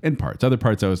real. In parts, other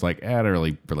parts, I was like, I don't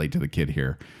really relate to the kid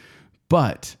here,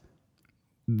 but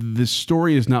the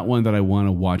story is not one that I want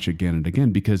to watch again and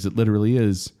again because it literally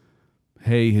is,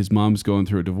 hey, his mom's going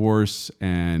through a divorce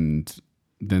and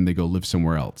then they go live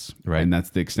somewhere else. Right. And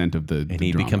that's the extent of the And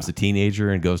he drama. becomes a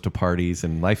teenager and goes to parties,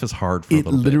 and life is hard for a It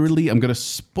little literally, I'm going to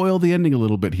spoil the ending a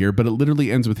little bit here, but it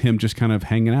literally ends with him just kind of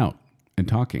hanging out and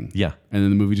talking. Yeah. And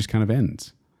then the movie just kind of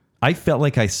ends. I felt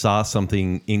like I saw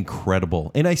something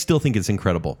incredible, and I still think it's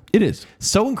incredible. It is.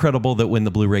 So incredible that when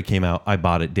the Blu-ray came out, I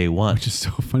bought it day one. Which is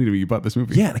so funny to me. You bought this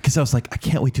movie. Yeah, because I was like, I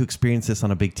can't wait to experience this on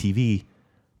a big TV.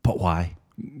 But why?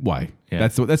 Why? Yeah.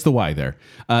 That's the why there.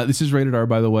 This is rated R,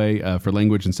 by the way, for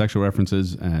language and sexual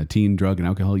references, teen, drug, and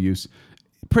alcohol use.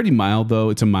 Pretty mild, though.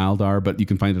 It's a mild R, but you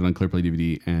can find it on ClearPlay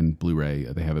DVD and Blu-ray.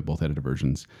 They have it both edited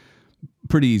versions.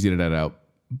 Pretty easy to edit out.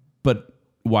 But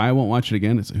why I won't watch it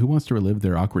again is who wants to relive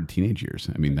their awkward teenage years?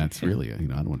 I mean, that's really, I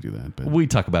don't want to do that. But We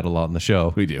talk about it a lot in the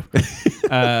show. we do.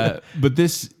 But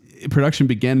this production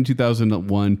began in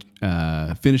 2001,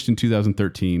 finished in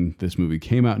 2013. This movie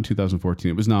came out in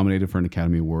 2014. It was nominated for an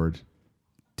Academy Award.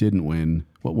 Didn't win.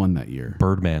 What won that year?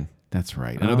 Birdman. That's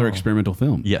right. Another experimental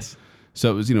film. Yes.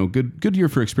 So it was, good year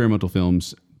for experimental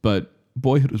films, but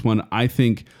Boyhood was one I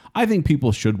think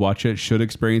people should watch it, should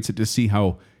experience it to see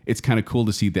how it's kind of cool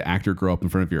to see the actor grow up in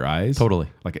front of your eyes. Totally.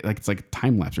 Like it's like a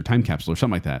time lapse or time capsule or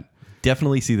something like that.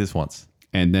 Definitely see this once.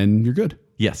 And then you're good.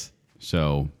 Yes.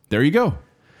 So there you go.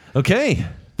 Okay.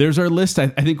 There's our list. I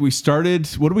think we started,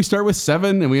 what did we start with?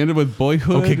 7 and we ended with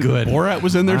Boyhood. Okay, good. Borat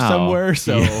was in there Wow. somewhere.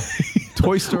 So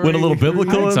Toy Story. Went a little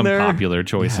biblical in Some there. popular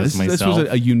choices This myself. was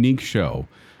a unique show.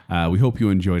 We hope you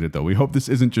enjoyed it, though. We hope this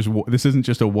isn't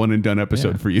just a one and done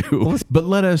episode for you. But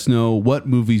let us know what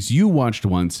movies you watched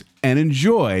once and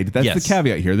enjoyed. That's Yes. the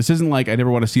caveat here. This isn't like I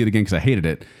never want to see it again because I hated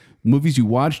it. Movies you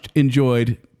watched,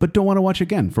 enjoyed, but don't want to watch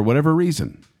again for whatever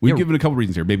reason. We've given a couple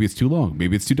reasons here. Maybe it's too long.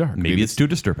 Maybe it's too dark. Maybe it's too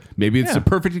disturbing. Maybe it's a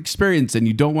perfect experience and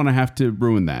you don't want to have to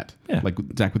ruin that. Yeah. Like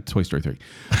Zach with Toy Story 3.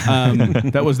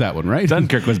 That was that one, right?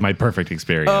 Dunkirk was my perfect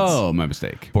experience. Oh, my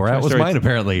mistake. Borat was Story- mine,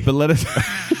 apparently. But let us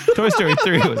Toy Story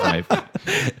 3 was my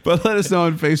but let us know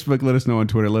on Facebook, let us know on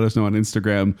Twitter, let us know on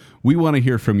Instagram. We want to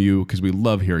hear from you because we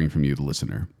love hearing from you, the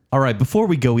listener. All right, before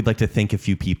we go, we'd like to thank a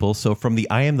few people. So from the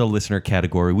I Am the Listener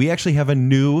category, we actually have a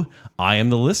new I Am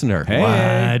the Listener. Hey.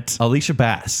 What? Alicia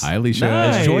Bass. Hi, Alicia.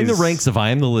 Has joined the ranks of I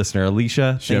Am the Listener.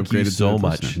 Alicia, She thank you upgraded so to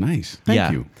much. listener. Nice.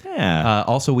 Thank you. Yeah.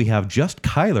 Also, we have Just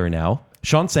Kyler now,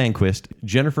 Sean Sandquist,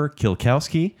 Jennifer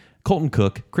Kilkowski, Colton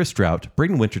Cook, Chris Strout,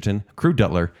 Braden Winterton, Crew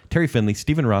Dutler, Terry Finley,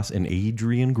 Stephen Ross, and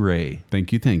Adrian Gray.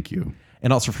 Thank you. Thank you.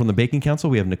 And also from the Bacon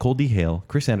Council, we have Nicole D. Hale,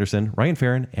 Chris Anderson, Ryan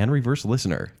Farron, and Reverse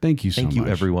Listener. Thank you so Thank you,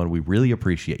 much. everyone. We really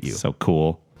appreciate you. So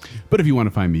cool. But if you want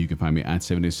to find me, you can find me at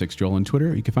 786Joel on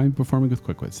Twitter. You can find me performing with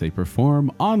Quickwits. They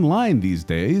perform online these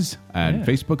days at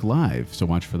Facebook Live, so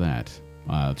watch for that.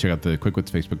 Check out the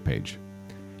Quickwits Facebook page.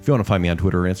 If you want to find me on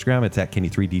Twitter or Instagram, it's at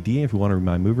Kenny3DD. If you want to read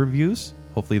my movie reviews,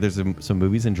 hopefully there's some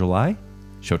movies in July,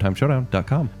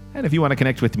 ShowtimeShowdown.com. And if you want to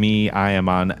connect with me, I am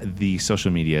on the social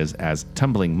medias as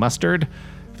Tumbling Mustard.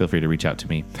 Feel free to reach out to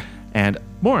me. And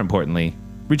more importantly,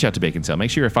 reach out to Bacon Sale.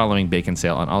 Make sure you're following Bacon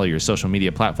Sale on all of your social media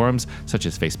platforms, such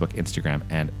as Facebook, Instagram,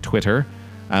 and Twitter.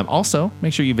 Also,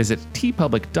 make sure you visit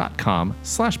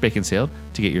tpublic.com/Bacon Sale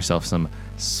to get yourself some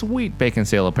sweet Bacon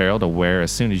Sale apparel to wear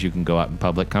as soon as you can go out in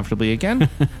public comfortably again.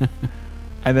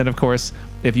 And then, of course,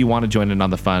 if you want to join in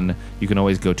on the fun, you can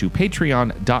always go to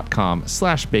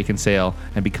patreon.com/Bacon Sale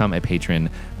and become a patron.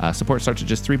 Support starts at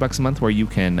just $3 a month, where you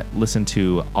can listen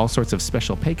to all sorts of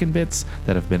special Bacon bits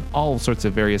that have been all sorts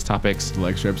of various topics. The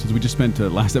extra episodes. We just spent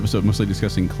last episode mostly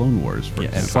discussing Clone Wars. For and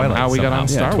example. Twilight Somehow we got on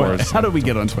somehow. Star Wars. How did we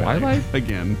get on Twilight?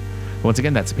 again? Once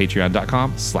again, that's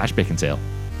patreon.com/Bacon Sale.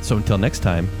 So until next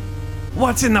time,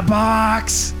 What's in the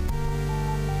box?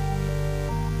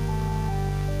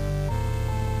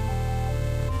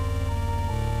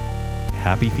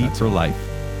 Happy feet for life.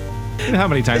 How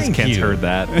many times Thank Kent's you. heard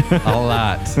that? A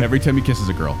lot. Every time he kisses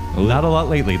a girl. Not a lot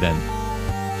lately then.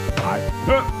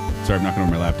 Sorry, I'm knocking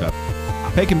over my laptop.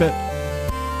 Bacon bit.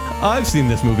 I've seen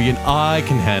this movie and I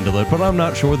can handle it, but I'm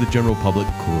not sure the general public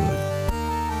could.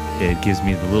 It gives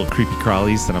me the little creepy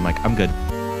crawlies, and I'm like, I'm good.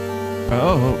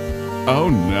 Oh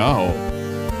no.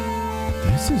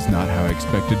 This is not how I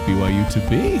expected BYU to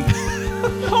be.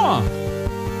 Huh.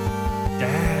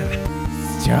 Dad.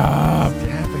 Stop.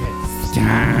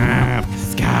 Stop.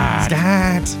 Scott.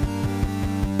 Dad.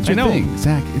 It's your I know. thing,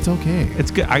 Zach. It's okay. It's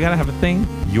good. I gotta have a thing.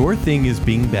 Your thing is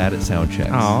being bad at sound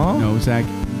checks. Aw. No, Zach,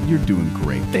 you're doing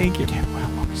great. Thank you. Yeah, well, how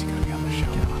long is he going to be on the show?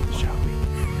 Get on the show.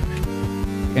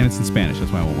 And it's in Spanish.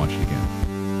 That's why I won't watch it again.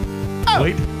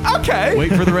 Wait. Okay.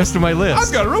 Wait for the rest of my list.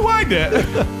 I'm going to rewind it.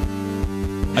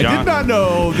 I did not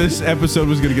know this episode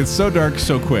was going to get so dark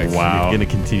so quick. Wow. We're gonna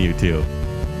continue too.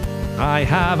 I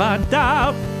have a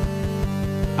doubt.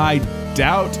 I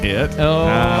doubt it. Oh,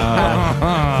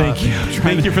 thank you.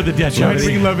 Thank you for the dead Trying jokes. to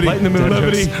bring levity. Lighten the mood.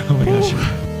 Levity. Oh my gosh.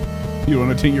 You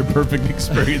want to take your perfect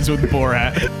experience with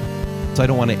Borat. So I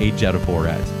don't want to age out of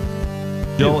Borat.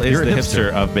 Joel is You're a the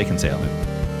hipster. hipster of Bacon Sale.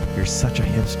 You're such a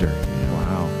hipster.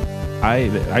 Wow.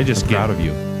 I just I'm proud of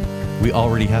you. We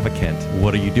already have a Kent.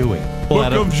 What are you doing?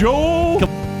 Book of Joel.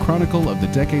 Chronicle of the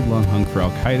decade-long hunt for Al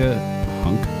Qaeda.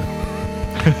 Hunk.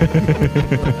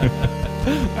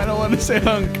 I don't want to say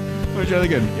hunk. Let me try that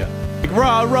again. Yeah. Like,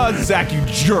 rah, rah, Zach, you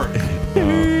jerk.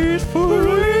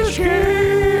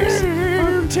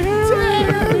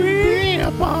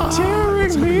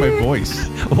 My voice.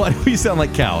 Why do we sound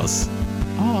like cows?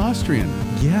 Oh, Austrian.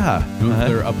 Yeah.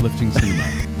 They're uplifting cinema.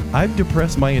 I've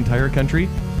depressed my entire country.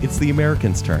 It's the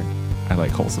Americans' turn. I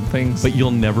like wholesome things. But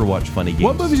you'll never watch funny games.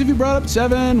 What movies have you brought up?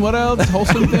 7. What else?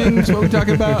 Wholesome things? What are we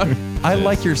talking about? I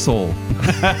like your soul.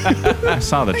 I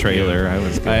saw the trailer. I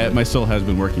was good. My soul has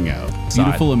been working out. Saw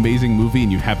Beautiful, amazing movie,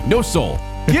 and you have no soul.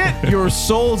 Get your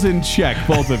souls in check,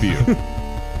 both of you.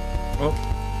 Oh,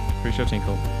 pre-show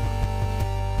tinkle.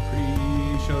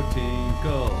 Pre-show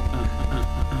tinkle.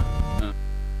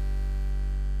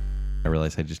 I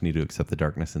realize I just need to accept the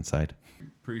darkness inside.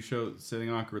 Pre-show sitting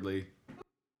awkwardly.